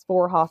masks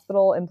for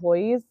hospital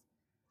employees?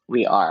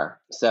 We are.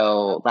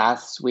 So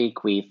last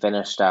week we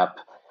finished up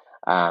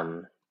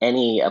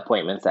any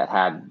appointments that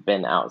had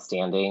been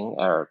outstanding,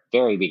 or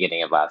very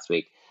beginning of last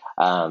week.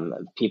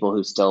 People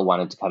who still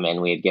wanted to come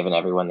in, we had given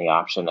everyone the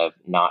option of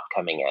not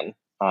coming in.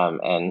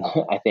 And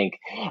I think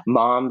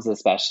moms,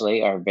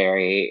 especially, are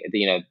very,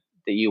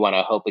 that you want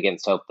to hope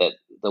against hope that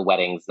the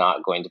wedding's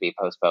not going to be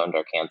postponed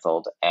or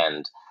canceled.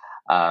 And,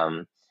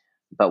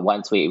 but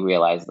once we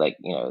realized, like,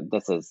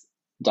 this is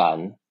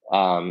done,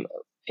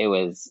 it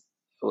was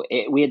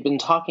we had been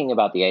talking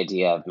about the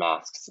idea of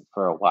masks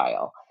for a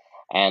while,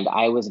 and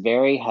I was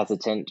very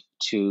hesitant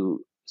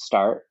to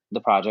start the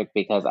project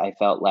because I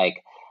felt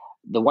like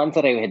the ones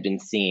that I had been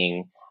seeing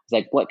was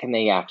like, what can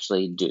they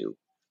actually do?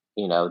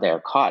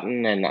 They're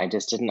cotton, and I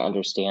just didn't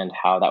understand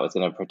how that was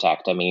going to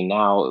protect. I mean,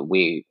 now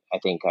I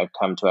think I've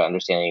come to an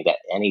understanding that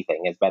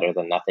anything is better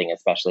than nothing,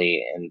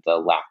 especially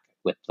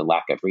with the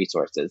lack of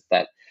resources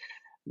that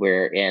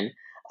we're in.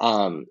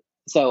 Um,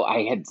 so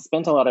I had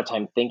spent a lot of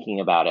time thinking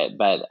about it,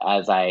 but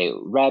as I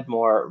read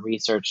more,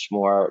 researched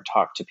more,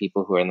 talked to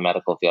people who are in the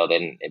medical field,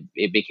 and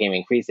it became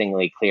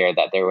increasingly clear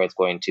that there was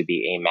going to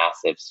be a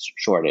massive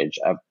shortage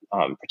of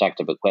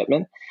protective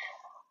equipment.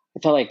 I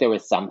felt like there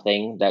was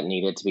something that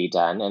needed to be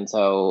done. And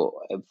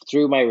so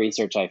through my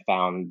research, I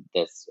found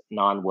this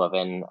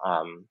non-woven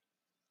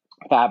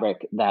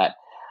fabric that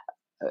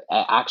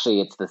actually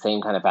it's the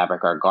same kind of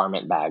fabric our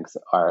garment bags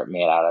are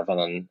made out of. And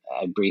then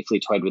I briefly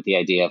toyed with the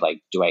idea of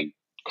like, do I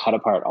cut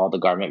apart all the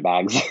garment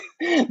bags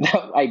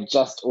that I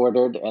just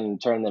ordered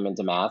and turn them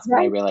into masks? And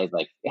I Right. realized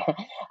like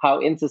how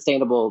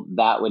insustainable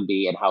that would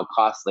be and how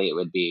costly it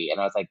would be.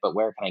 And I was like, but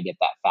where can I get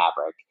that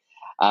fabric?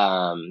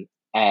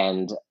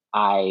 And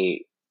I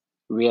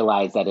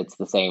realized that it's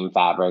the same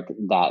fabric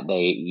that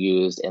they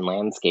used in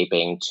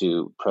landscaping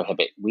to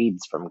prohibit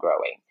weeds from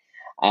growing.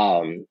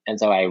 And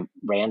so I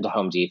ran to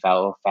Home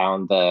Depot,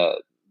 found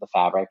the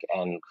fabric,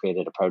 and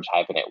created a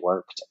prototype, and it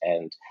worked.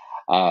 And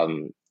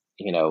um,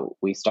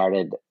 we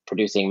started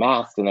producing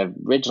masks. And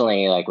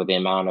originally, like with the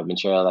amount of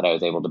material that I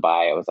was able to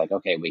buy, I was like,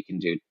 okay, we can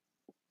do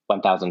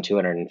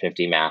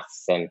 1,250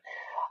 masks. And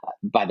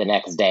by the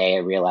next day, I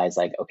realized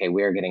like, okay,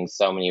 we're getting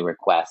so many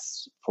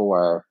requests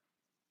for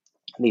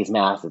these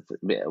masks.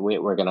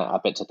 We're going to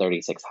up it to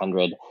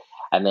 3,600.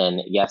 And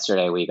then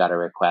yesterday we got a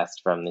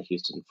request from the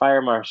Houston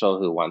Fire Marshal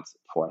who wants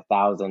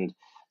 4,000.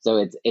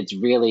 So it's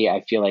really,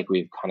 I feel like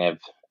we're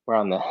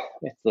on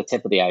it's the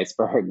tip of the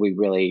iceberg. We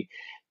really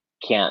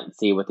can't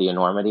see what the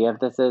enormity of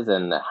this is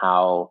and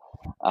how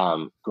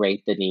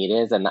great the need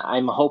is. And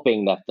I'm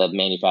hoping that the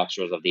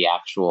manufacturers of the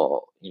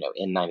actual,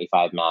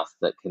 N95 masks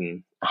that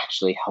can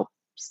actually help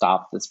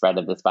stop the spread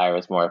of this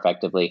virus more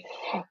effectively,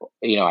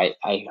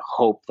 I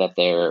hope that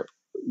they're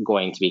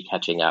going to be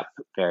catching up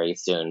very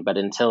soon. But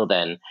until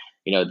then,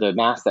 the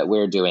masks that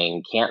we're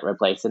doing can't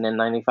replace an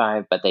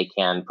N95, but they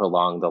can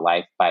prolong the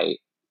life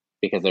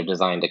because they're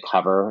designed to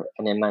cover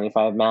an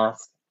N95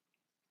 mask.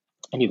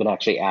 And you can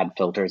actually add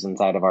filters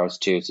inside of ours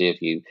too. So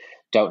if you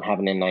don't have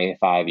an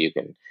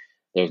N95,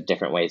 there's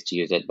different ways to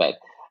use it. But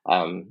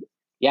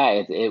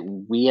yeah,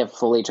 we have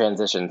fully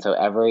transitioned. So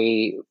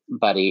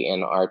everybody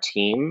in our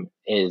team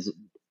is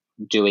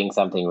doing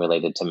something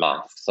related to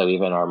masks. So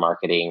even our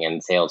marketing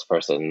and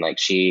salesperson, like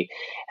she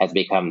has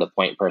become the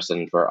point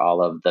person for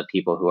all of the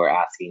people who are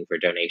asking for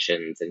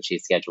donations, and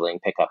she's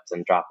scheduling pickups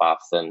and drop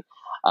offs and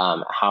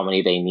how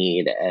many they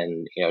need,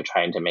 and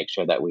trying to make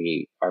sure that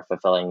we are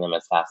fulfilling them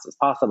as fast as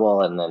possible.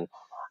 And then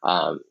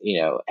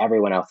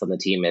everyone else on the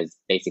team is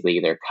basically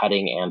either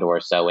cutting and or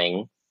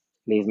sewing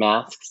these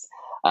masks,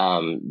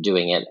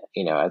 doing it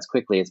as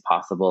quickly as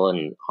possible.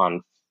 And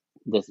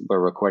we're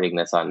recording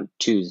this on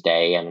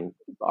Tuesday, and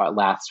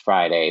last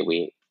Friday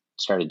we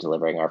started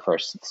delivering our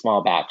first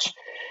small batch,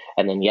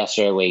 and then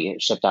yesterday we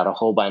shipped out a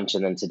whole bunch,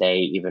 and then today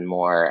even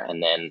more,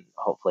 and then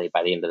hopefully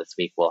by the end of this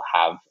week we'll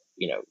have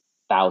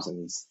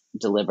thousands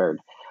delivered.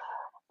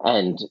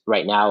 And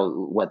right now,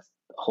 what's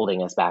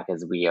holding us back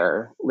is we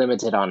are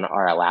limited on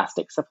our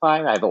elastic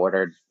supply. I've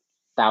ordered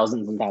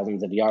thousands and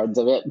thousands of yards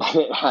of it, but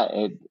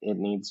it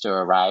needs to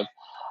arrive.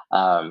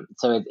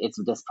 So it's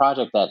this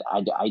project that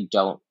I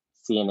don't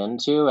see an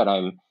end to, and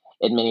I'm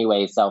in many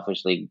ways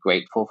selfishly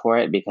grateful for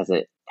it because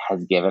it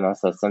has given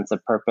us a sense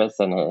of purpose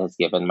and it has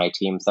given my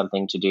team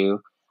something to do.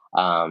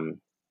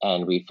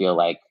 And we feel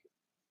like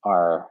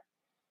our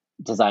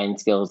design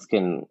skills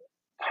can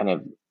kind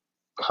of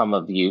come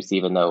of use,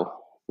 even though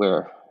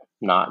we're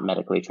not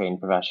medically trained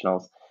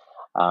professionals.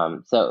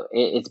 So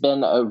it's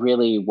been a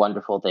really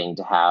wonderful thing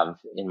to have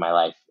in my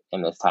life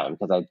in this time,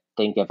 because I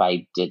think if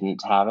I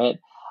didn't have it,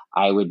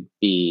 I would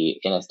be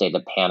in a state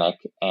of panic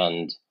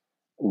and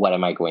what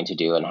am I going to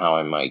do and how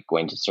am I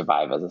going to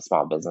survive as a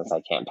small business?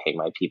 I can't pay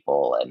my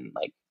people and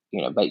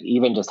but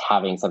even just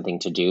having something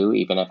to do,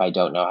 even if I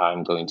don't know how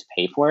I'm going to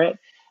pay for it,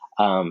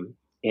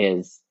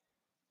 is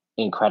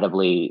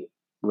incredibly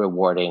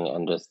rewarding.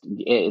 And just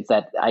it's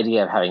that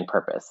idea of having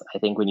purpose. I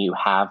think when you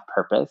have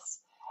purpose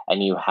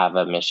and you have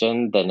a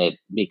mission, then it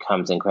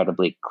becomes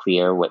incredibly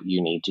clear what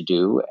you need to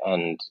do,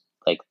 and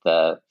like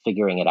the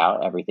figuring it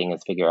out, everything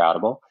is figure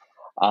outable,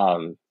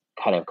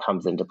 kind of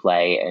comes into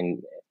play,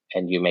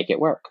 and you make it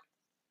work.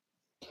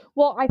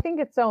 Well, I think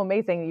it's so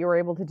amazing that you were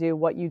able to do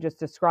what you just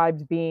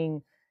described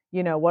being,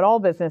 what all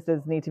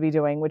businesses need to be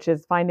doing, which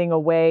is finding a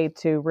way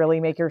to really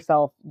make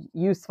yourself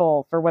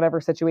useful for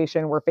whatever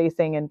situation we're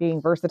facing and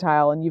being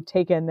versatile. And you've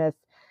taken this,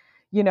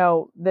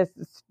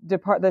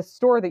 this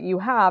store that you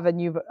have,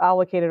 and you've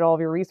allocated all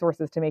of your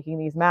resources to making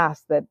these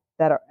masks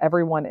that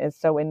everyone is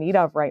so in need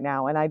of right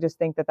now. And I just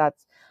think that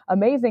that's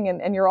amazing.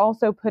 And you're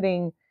also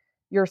putting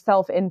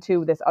yourself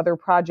into this other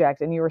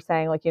project, and you were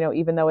saying, like,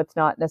 even though it's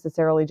not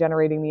necessarily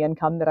generating the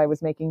income that I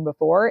was making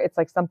before, it's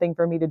like something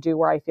for me to do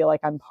where I feel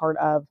like I'm part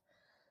of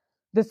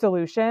the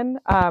solution.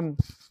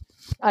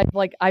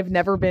 I've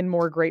never been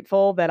more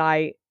grateful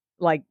that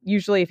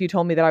usually if you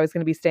told me that I was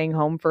going to be staying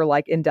home for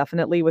like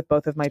indefinitely with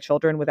both of my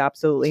children with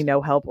absolutely no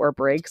help or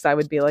breaks, I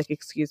would be like,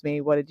 excuse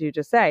me, what did you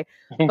just say?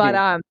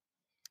 But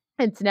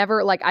it's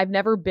never like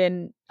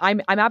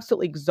I'm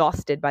absolutely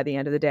exhausted by the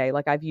end of the day.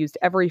 Like, I've used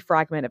every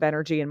fragment of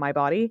energy in my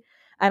body,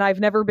 and I've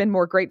never been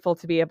more grateful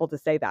to be able to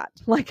say that.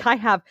 Like,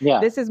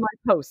 this is my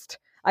post.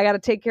 I got to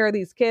take care of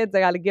these kids. I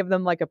got to give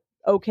them like a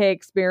okay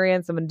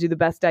experience. I'm going to do the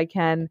best I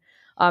can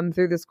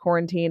through this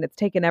quarantine. It's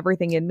taken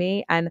everything in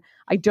me, and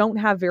I don't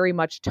have very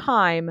much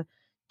time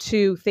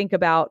to think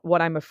about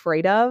what I'm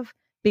afraid of,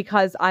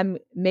 because I'm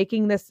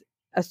making this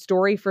a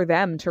story for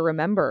them to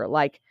remember.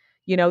 Like,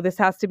 this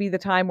has to be the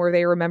time where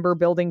they remember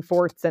building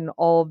forts and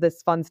all of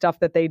this fun stuff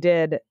that they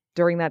did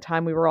during that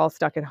time we were all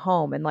stuck at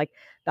home. And like,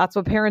 that's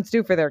what parents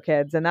do for their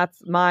kids. And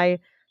that's my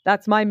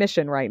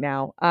mission right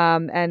now.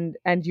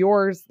 And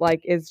yours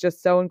like is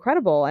just so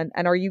incredible. And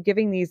are you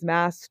giving these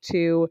masks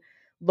to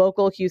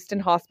local Houston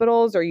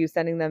hospitals? Or are you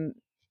sending them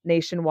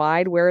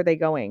nationwide? Where are they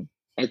going?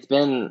 It's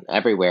been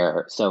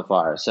everywhere so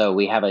far. So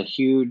we have a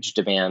huge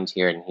demand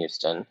here in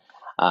Houston,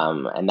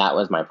 and that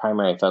was my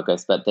primary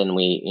focus. But then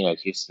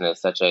Houston is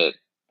such a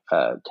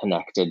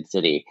connected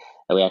city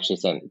that we actually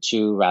sent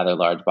two rather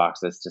large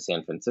boxes to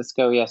San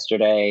Francisco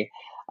yesterday,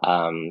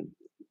 all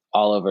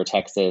over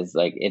Texas.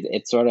 Like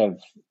it's sort of,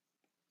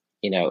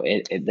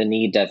 the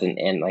need doesn't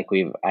end. Like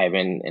I've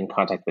been in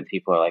contact with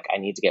people who are like, I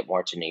need to get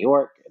more to New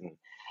York, and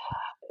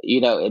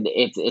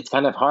it's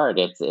kind of hard.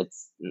 And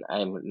it's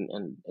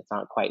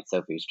not quite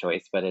Sophie's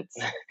choice, but it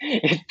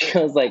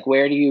feels like,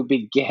 where do you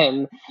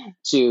begin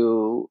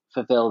to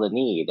fulfill the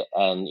need,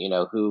 and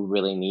who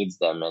really needs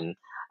them? And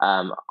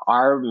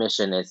our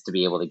mission is to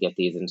be able to get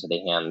these into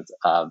the hands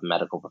of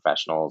medical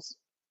professionals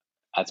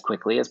as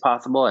quickly as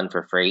possible and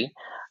for free.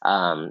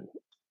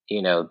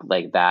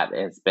 Like that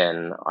has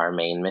been our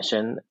main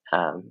mission,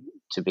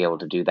 to be able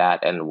to do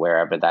that, and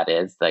wherever that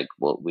is, like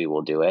we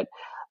will do it.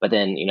 But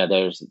then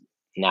there's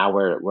now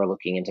we're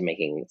looking into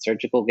making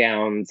surgical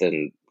gowns,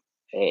 and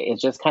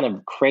it's just kind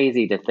of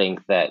crazy to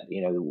think that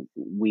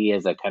we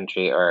as a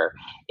country are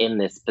in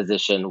this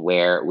position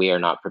where we are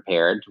not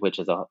prepared, which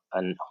is a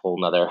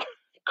whole nother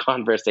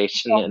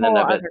conversation in and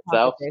of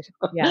itself.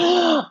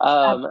 Yeah.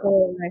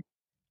 Absolutely.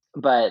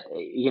 But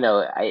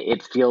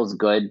it feels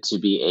good to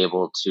be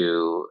able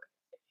to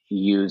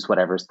use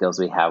whatever skills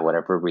we have,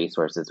 whatever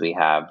resources we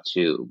have,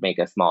 to make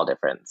a small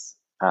difference,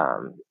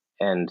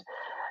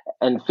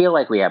 and feel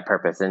like we have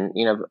purpose. And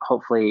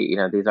hopefully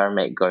these are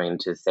going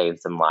to save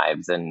some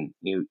lives, and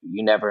you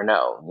never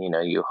know.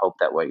 You hope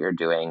that what you're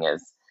doing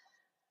is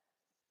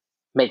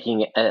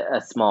making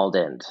a small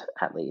dent,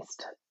 at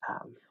least.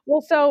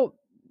 Well, so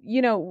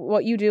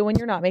what you do when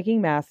you're not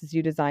making masks is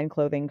you design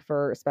clothing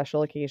for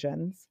special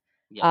occasions.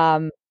 Yes.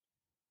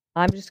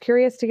 I'm just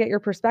curious to get your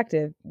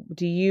perspective.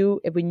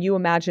 When you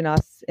imagine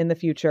us in the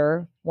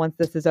future, once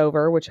this is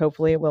over, which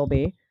hopefully it will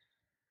be,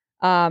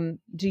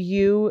 do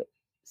you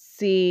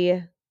see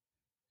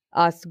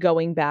us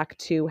going back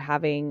to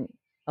having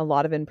a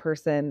lot of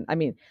in-person? I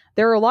mean,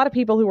 there are a lot of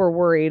people who are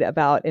worried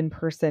about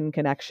in-person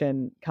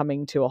connection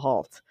coming to a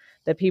halt,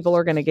 that people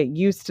are going to get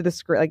used to the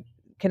screen. Like,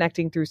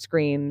 connecting through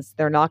screens.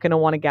 They're not going to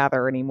want to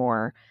gather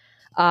anymore.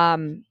 I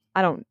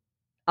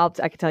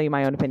can tell you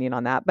my own opinion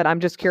on that, but I'm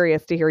just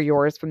curious to hear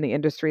yours from the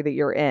industry that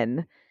you're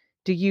in.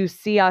 Do you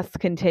see us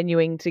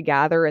continuing to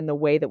gather in the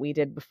way that we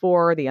did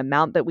before, the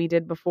amount that we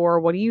did before?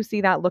 What do you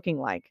see that looking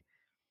like?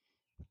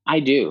 I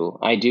do.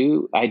 I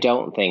do. I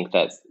don't think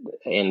that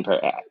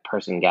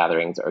in-person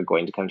gatherings are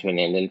going to come to an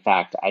end. In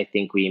fact, I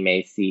think we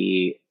may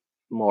see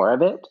more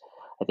of it.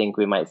 I think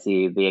we might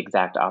see the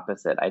exact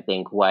opposite. I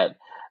think what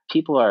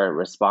people are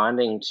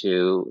responding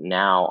to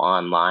now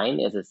online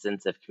is a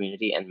sense of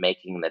community and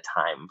making the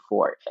time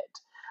for it.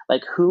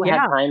 Like, who had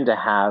Yeah. time to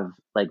have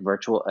like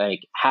virtual,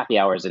 like happy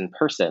hours in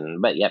person,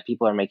 but yet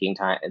people are making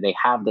time. They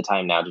have the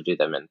time now to do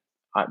them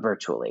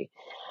virtually.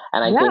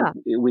 And I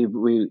think Yeah.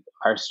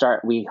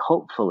 we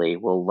hopefully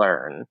will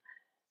learn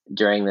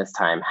during this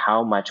time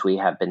how much we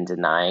have been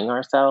denying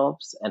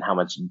ourselves and how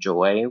much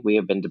joy we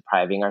have been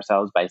depriving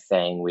ourselves by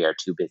saying we are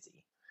too busy.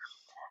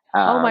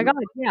 Oh my Um,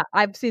 God. Yeah.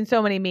 I've seen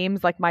so many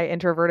memes, like my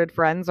introverted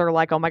friends are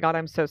like, oh my God,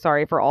 I'm so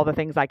sorry for all the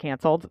things I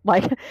canceled,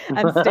 like,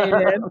 and stayed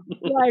in.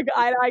 Like,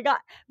 I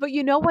got, but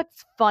you know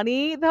what's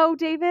funny though,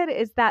 David,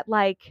 is that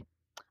like,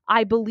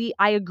 I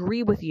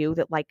agree with you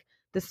that like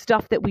the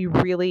stuff that we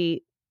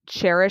really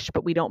cherish,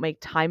 but we don't make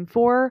time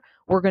for,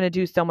 we're going to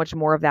do so much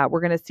more of that. We're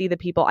going to see the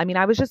people. I mean,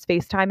 I was just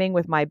FaceTiming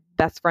with my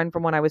best friend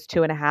from when I was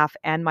 2.5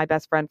 and my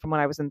best friend from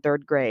when I was in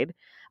third grade.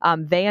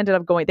 They ended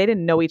up they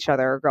didn't know each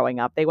other growing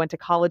up. They went to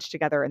college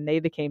together and they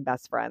became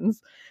best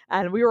friends.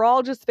 And we were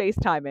all just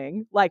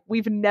FaceTiming. Like,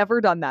 we've never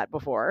done that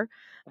before.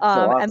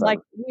 so And like,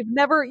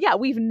 awesome.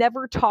 we've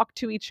never talked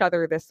to each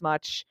other this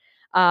much.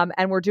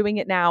 And we're doing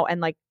it now.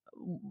 And like,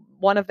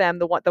 one of them,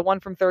 the one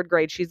from third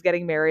grade, she's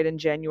getting married in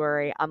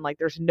January. I'm like,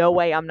 there's no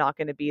way I'm not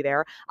going to be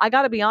there. I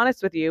got to be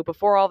honest with you.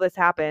 Before all this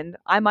happened,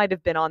 I might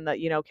have been on the,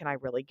 can I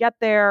really get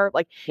there?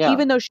 Like, Yeah.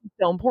 even though she's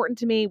so important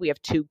to me, we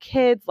have 2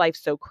 kids,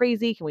 life's so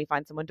crazy. Can we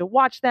find someone to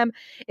watch them?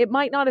 It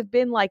might not have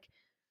been like,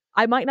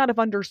 I might not have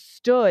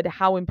understood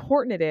how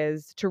important it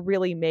is to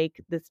really make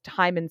this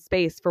time and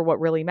space for what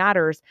really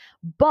matters.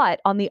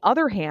 But on the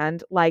other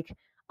hand, like,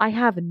 I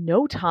have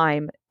no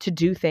time to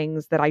do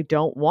things that I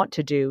don't want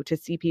to do, to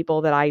see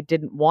people that I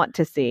didn't want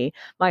to see.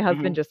 My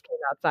husband Mhm. just came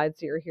outside,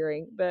 so you're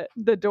hearing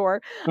the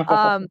door.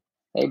 Um,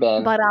 Hey,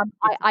 Ben. but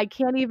I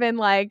can't even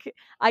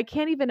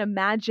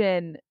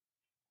imagine.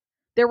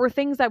 There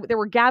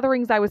were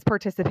gatherings I was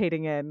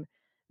participating in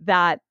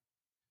that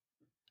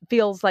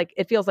feels like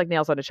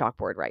nails on a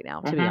chalkboard right now,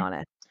 to be Hmm.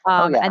 honest.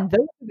 Oh, yeah. And those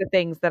are the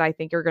things that I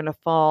think are going to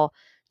fall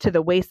to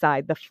the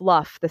wayside, the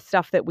fluff, the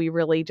stuff that we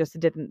really just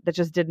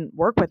didn't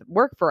work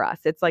for us.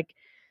 It's like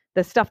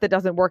the stuff that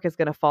doesn't work is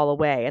going to fall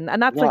away. And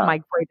that's like Yeah.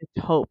 my greatest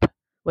hope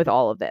with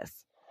all of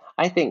this.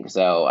 I think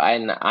so.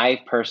 And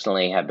I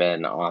personally have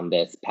been on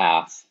this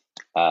path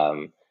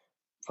um,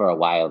 for a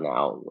while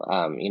now.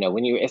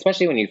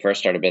 Especially when you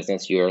first start a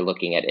business, you're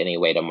looking at any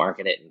way to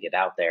market it and get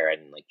out there.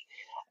 And like,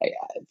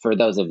 for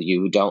those of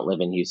you who don't live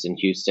in Houston,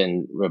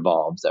 Houston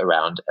revolves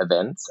around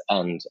events,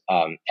 and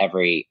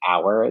every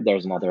hour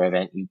there's another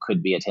event you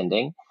could be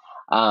attending,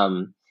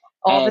 um,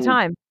 All the and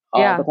time.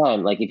 all Yeah. the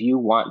time. Like, if you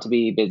want to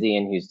be busy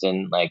in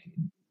Houston, like,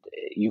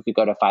 you could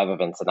go to 5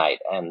 events a night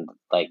and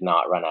like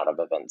not run out of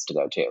events to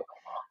go to.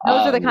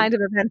 Those are the Um, kind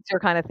of events you're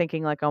kind of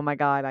thinking like, "Oh my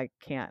God, I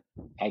can't."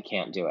 I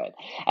can't do it.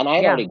 And I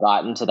had Yeah. already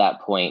gotten to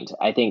that point.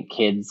 I think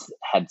kids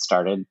had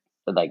started,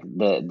 like,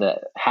 the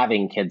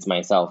having kids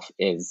myself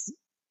is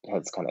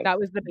has kind of That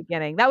was the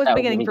beginning. That was the that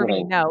was the beginning for me.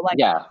 beginning. No, like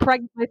Yeah.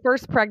 my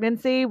first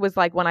pregnancy was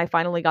like when I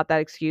finally got that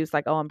excuse,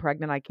 like, "Oh, I'm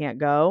pregnant, I can't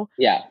go."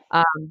 Yeah.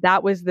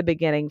 That was the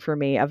beginning for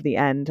me of the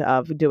end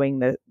of doing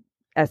the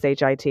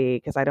SHIT,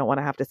 because I don't want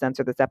to have to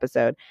censor this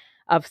episode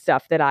of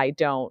stuff that I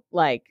don't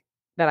like,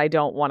 that I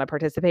don't want to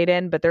participate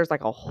in. But there's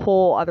like a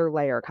whole other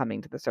layer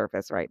coming to the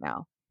surface right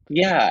now.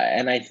 Yeah,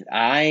 and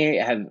I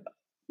have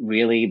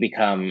really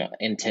become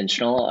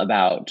intentional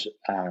about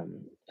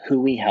who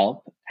we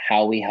help,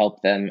 how we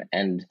help them,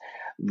 and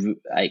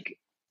like,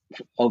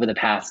 over the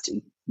past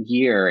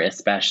year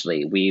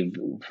especially, we've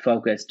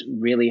focused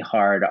really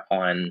hard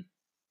on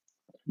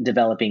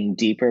developing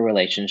deeper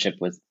relationships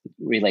with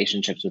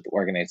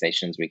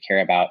organizations we care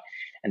about,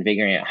 and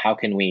figuring out how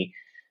can we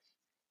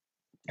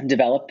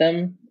develop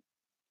them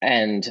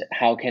and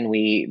how can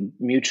we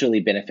mutually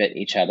benefit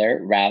each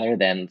other rather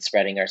than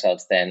spreading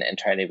ourselves thin and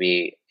trying to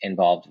be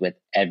involved with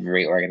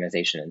every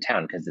organization in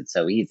town because it's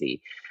so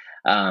easy.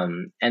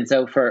 And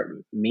so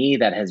for me,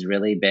 that has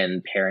really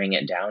been paring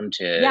it down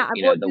to, Yeah,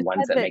 well, the you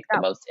ones said that make the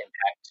that. most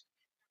impact.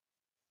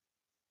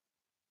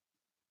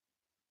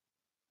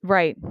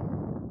 Right.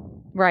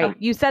 Right. Um,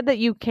 You said that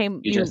you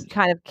you just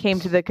kind of came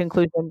to the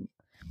conclusion.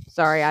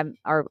 Sorry,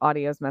 our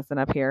audio's messing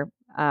up here.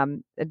 I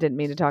didn't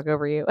mean to talk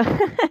over you.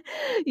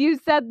 You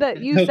said okay.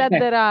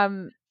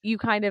 that you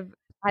kind of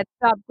had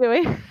stopped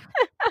doing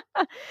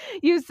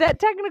you said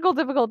technical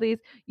difficulties.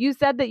 You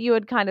said that you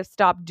had kind of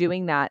stopped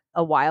doing that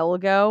a while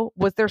ago.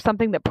 Was there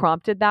something that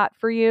prompted that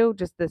for you?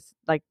 Just this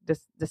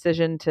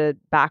decision to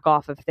back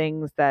off of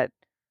things that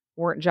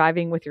weren't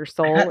jiving with your I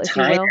soul, got if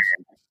you tired. will?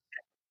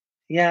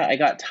 yeah, I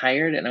got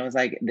tired and I was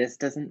like, this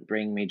doesn't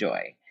bring me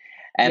joy.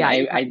 And Yeah,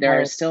 you got there are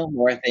tired. still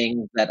more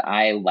things that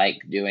I like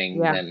doing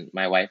Yeah. than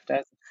my wife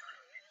does.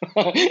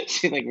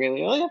 She's like,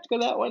 really? Oh, you have to go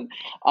to that one.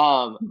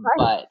 Right.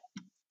 But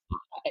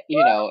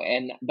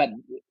and but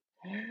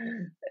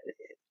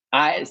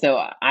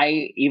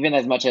I even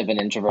as much of an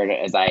introvert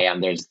as I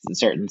am, there's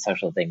certain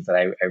social things that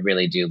I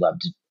really do love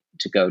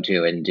to go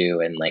to and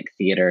do, and like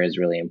theater is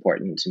really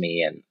important to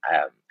me, and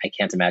I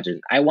can't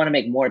imagine. I want to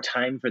make more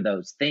time for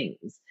those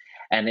things,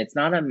 and it's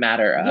not a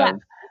matter Yeah, of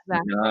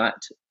exactly. not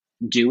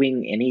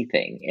doing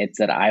anything. It's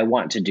that I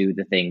want to do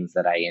the things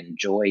that I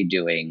enjoy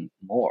doing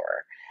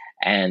more,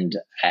 and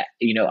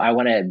I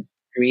want to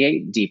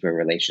create deeper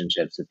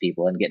relationships with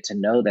people and get to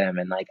know them,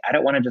 and like I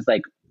don't want to just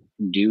like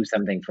do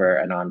something for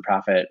a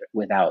nonprofit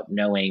without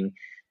knowing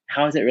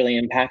how is it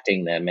really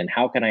impacting them and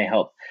how can I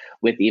help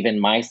with even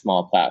my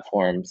small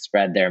platform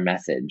spread their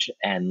message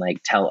and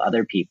like tell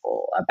other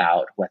people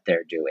about what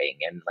they're doing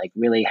and like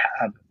really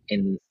have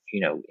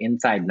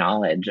inside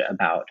knowledge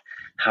about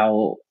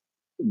how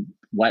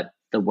what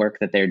the work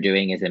that they're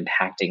doing is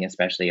impacting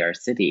especially our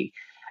city.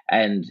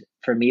 And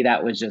for me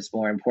that was just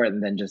more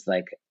important than just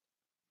like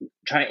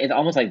trying. It's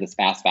almost like this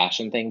fast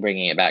fashion thing,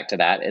 bringing it back to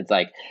that. It's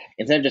like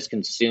instead of just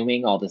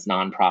consuming all this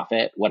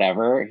nonprofit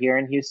whatever here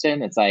in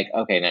Houston, it's like,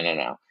 okay, no, no,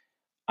 no,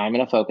 I'm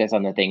going to focus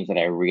on the things that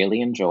I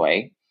really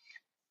enjoy,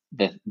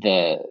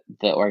 the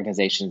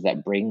organizations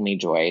that bring me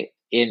joy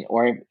in,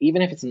 or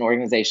even if it's an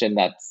organization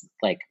that's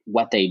like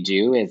what they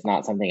do is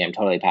not something I'm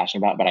totally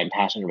passionate about, but I'm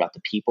passionate about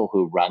the people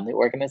who run the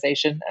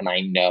organization and I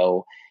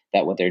know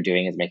that what they're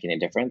doing is making a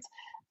difference.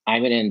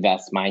 I'm going to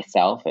invest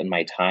myself and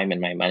my time and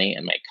my money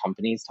and my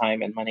company's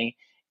time and money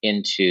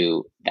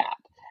into that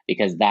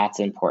because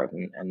that's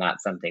important and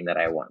that's something that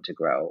I want to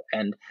grow.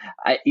 And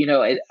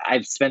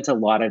I've spent a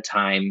lot of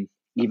time,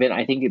 even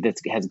I think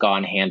this has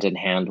gone hand in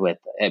hand with,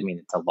 I mean,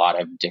 it's a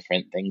lot of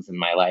different things in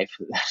my life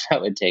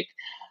that would take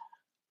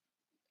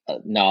a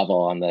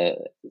novel on the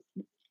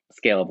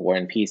scale of War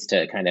and Peace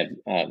to kind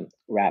of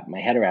wrap my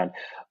head around.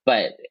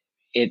 But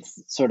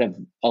it's sort of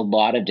a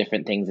lot of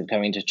different things of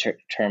coming to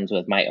terms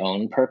with my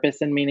own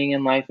purpose and meaning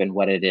in life and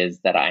what it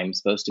is that I'm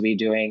supposed to be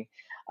doing,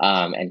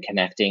 and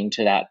connecting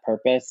to that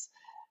purpose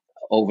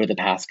over the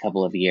past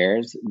couple of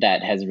years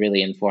that has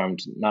really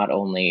informed not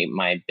only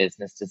my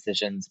business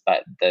decisions,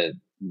 but the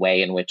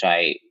way in which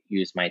I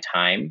use my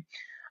time.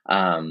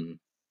 Um,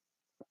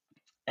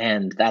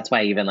 and that's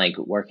why even like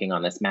working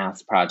on this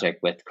mass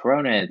project with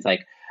Corona, it's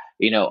like,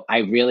 I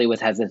really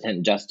was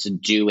hesitant just to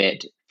do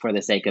it for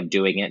the sake of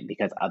doing it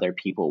because other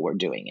people were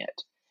doing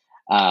it.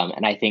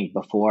 And I think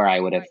before I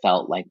would have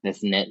felt like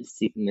this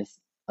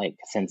like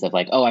sense of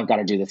like, oh, I've got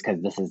to do this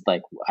because this is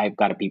like I've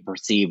got to be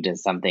perceived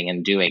as something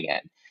and doing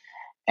it.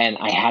 And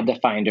I had to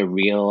find a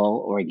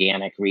real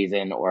organic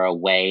reason or a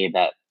way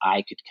that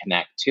I could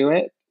connect to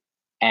it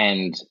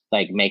and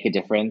like make a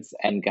difference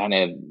and kind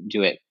of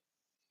do it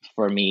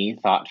for me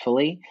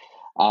thoughtfully.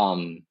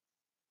 Um,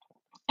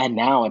 and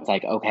now it's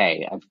like,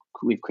 okay,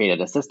 we've created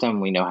a system,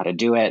 we know how to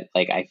do it.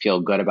 Like, I feel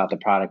good about the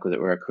product that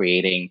we're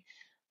creating,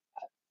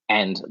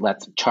 and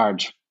let's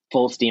charge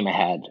full steam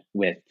ahead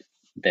with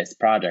this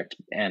project.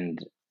 And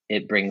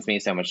it brings me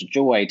so much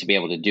joy to be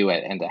able to do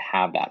it and to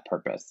have that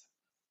purpose.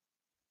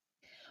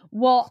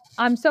 Well,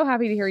 I'm so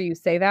happy to hear you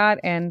say that,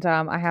 and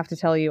I have to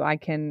tell you,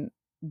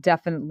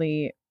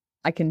 definitely,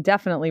 I can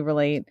definitely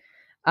relate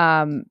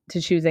to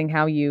choosing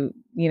how you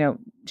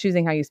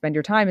spend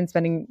your time and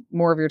spending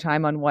more of your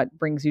time on what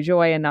brings you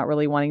joy and not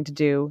really wanting to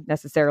do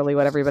necessarily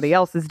what everybody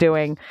else is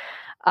doing.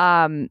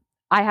 Um,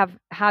 I have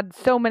had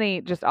so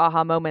many just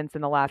aha moments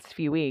in the last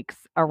few weeks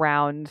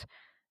around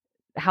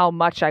how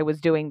much I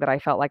was doing that I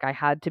felt like I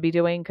had to be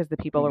doing because the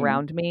people Hmm.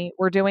 around me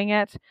were doing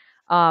it.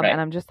 And Right.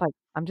 I'm just like,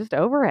 I'm just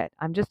over it.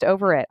 I'm just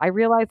over it. I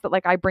realized that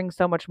like I bring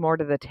so much more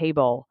to the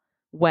table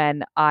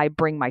when I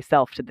bring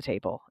myself to the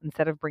table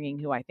instead of bringing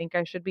who I think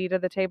I should be to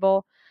the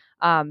table.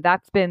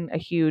 That's been a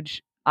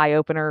huge eye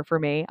opener for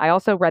me. I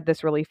also read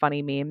this really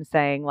funny meme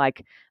saying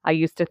like I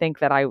used to think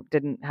that I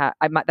didn't have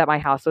that my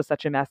house was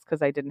such a mess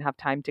because I didn't have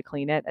time to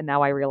clean it, and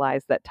now I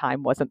realize that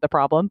time wasn't the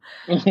problem.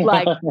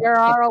 Like, there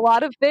are a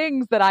lot of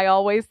things that I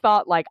always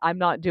thought, like, I'm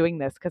not doing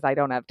this because I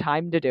don't have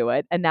time to do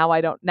it, and now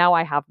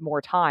I have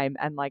more time,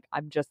 and, like,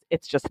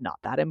 it's just not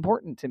that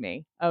important to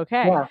me.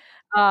 Okay.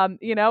 Yeah.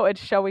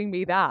 It's showing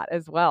me that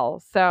as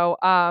well. So,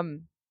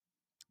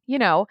 you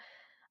know,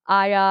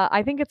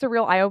 I think it's a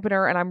real eye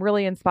opener, and I'm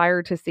really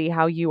inspired to see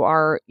how you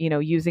are,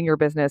 using your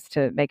business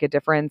to make a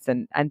difference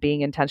and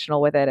being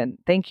intentional with it. And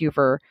thank you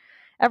for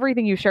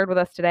everything you shared with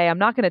us today. I'm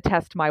not going to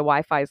test my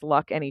Wi-Fi's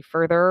luck any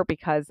further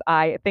because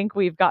I think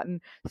we've gotten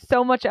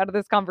so much out of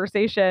this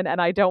conversation, and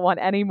I don't want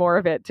any more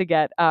of it to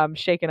get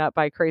shaken up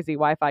by crazy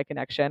Wi-Fi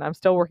connection. I'm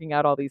still working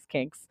out all these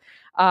kinks,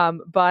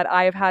 but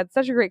I have had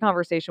such a great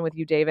conversation with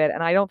you, David,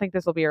 and I don't think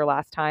this will be your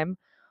last time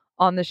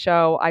on the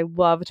show. I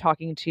love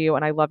talking to you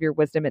and I love your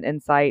wisdom and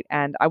insight.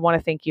 And I want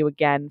to thank you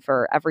again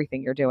for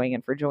everything you're doing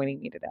and for joining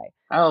me today.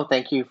 Oh,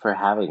 thank you for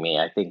having me.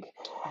 I think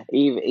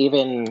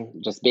even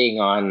just being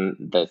on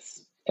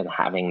this and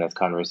having this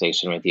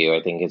conversation with you.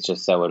 I think it's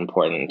just so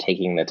important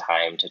taking the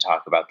time to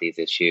talk about these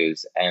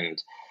issues,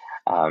 and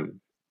um,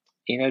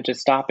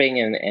 just stopping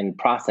and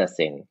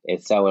processing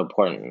is so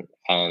important.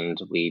 And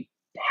we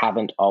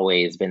haven't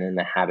always been in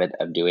the habit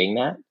of doing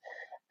that.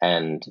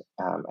 And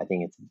I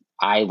think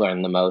I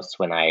learn the most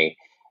when I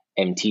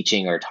am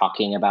teaching or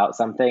talking about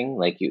something.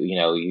 Like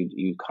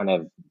you kind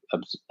of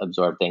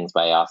absorb things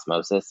by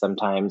osmosis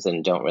sometimes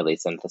and don't really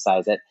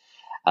synthesize it.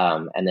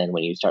 And then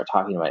when you start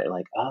talking about it, you're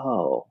like,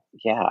 oh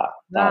yeah,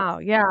 Wow.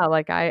 Yeah.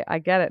 Like I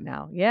get it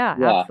now. Yeah,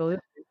 yeah.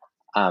 absolutely.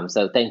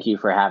 So thank you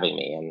for having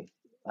me,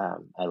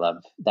 and I love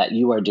that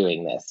you are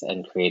doing this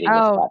and creating this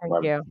Oh, thank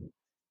platform. you.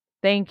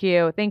 Thank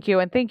you. Thank you.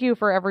 And thank you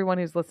for everyone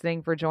who's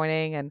listening for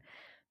joining and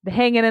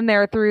hanging in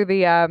there through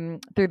the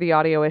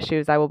audio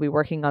issues. I will be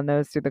working on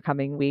those through the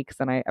coming weeks,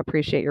 and I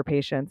appreciate your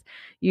patience.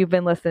 You've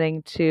been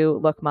listening to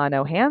Look Ma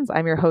No Hands.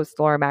 I'm your host,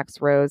 Laura Max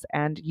Rose,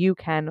 and you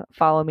can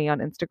follow me on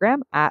Instagram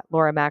at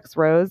Laura Max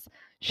Rose.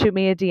 Shoot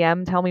me a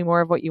DM. Tell me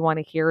more of what you want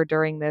to hear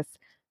during this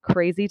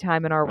crazy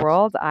time in our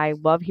world. I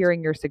love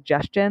hearing your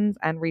suggestions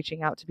and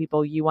reaching out to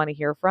people you want to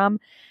hear from.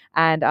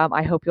 And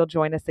I hope you'll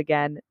join us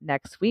again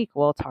next week.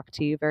 We'll talk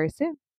to you very soon.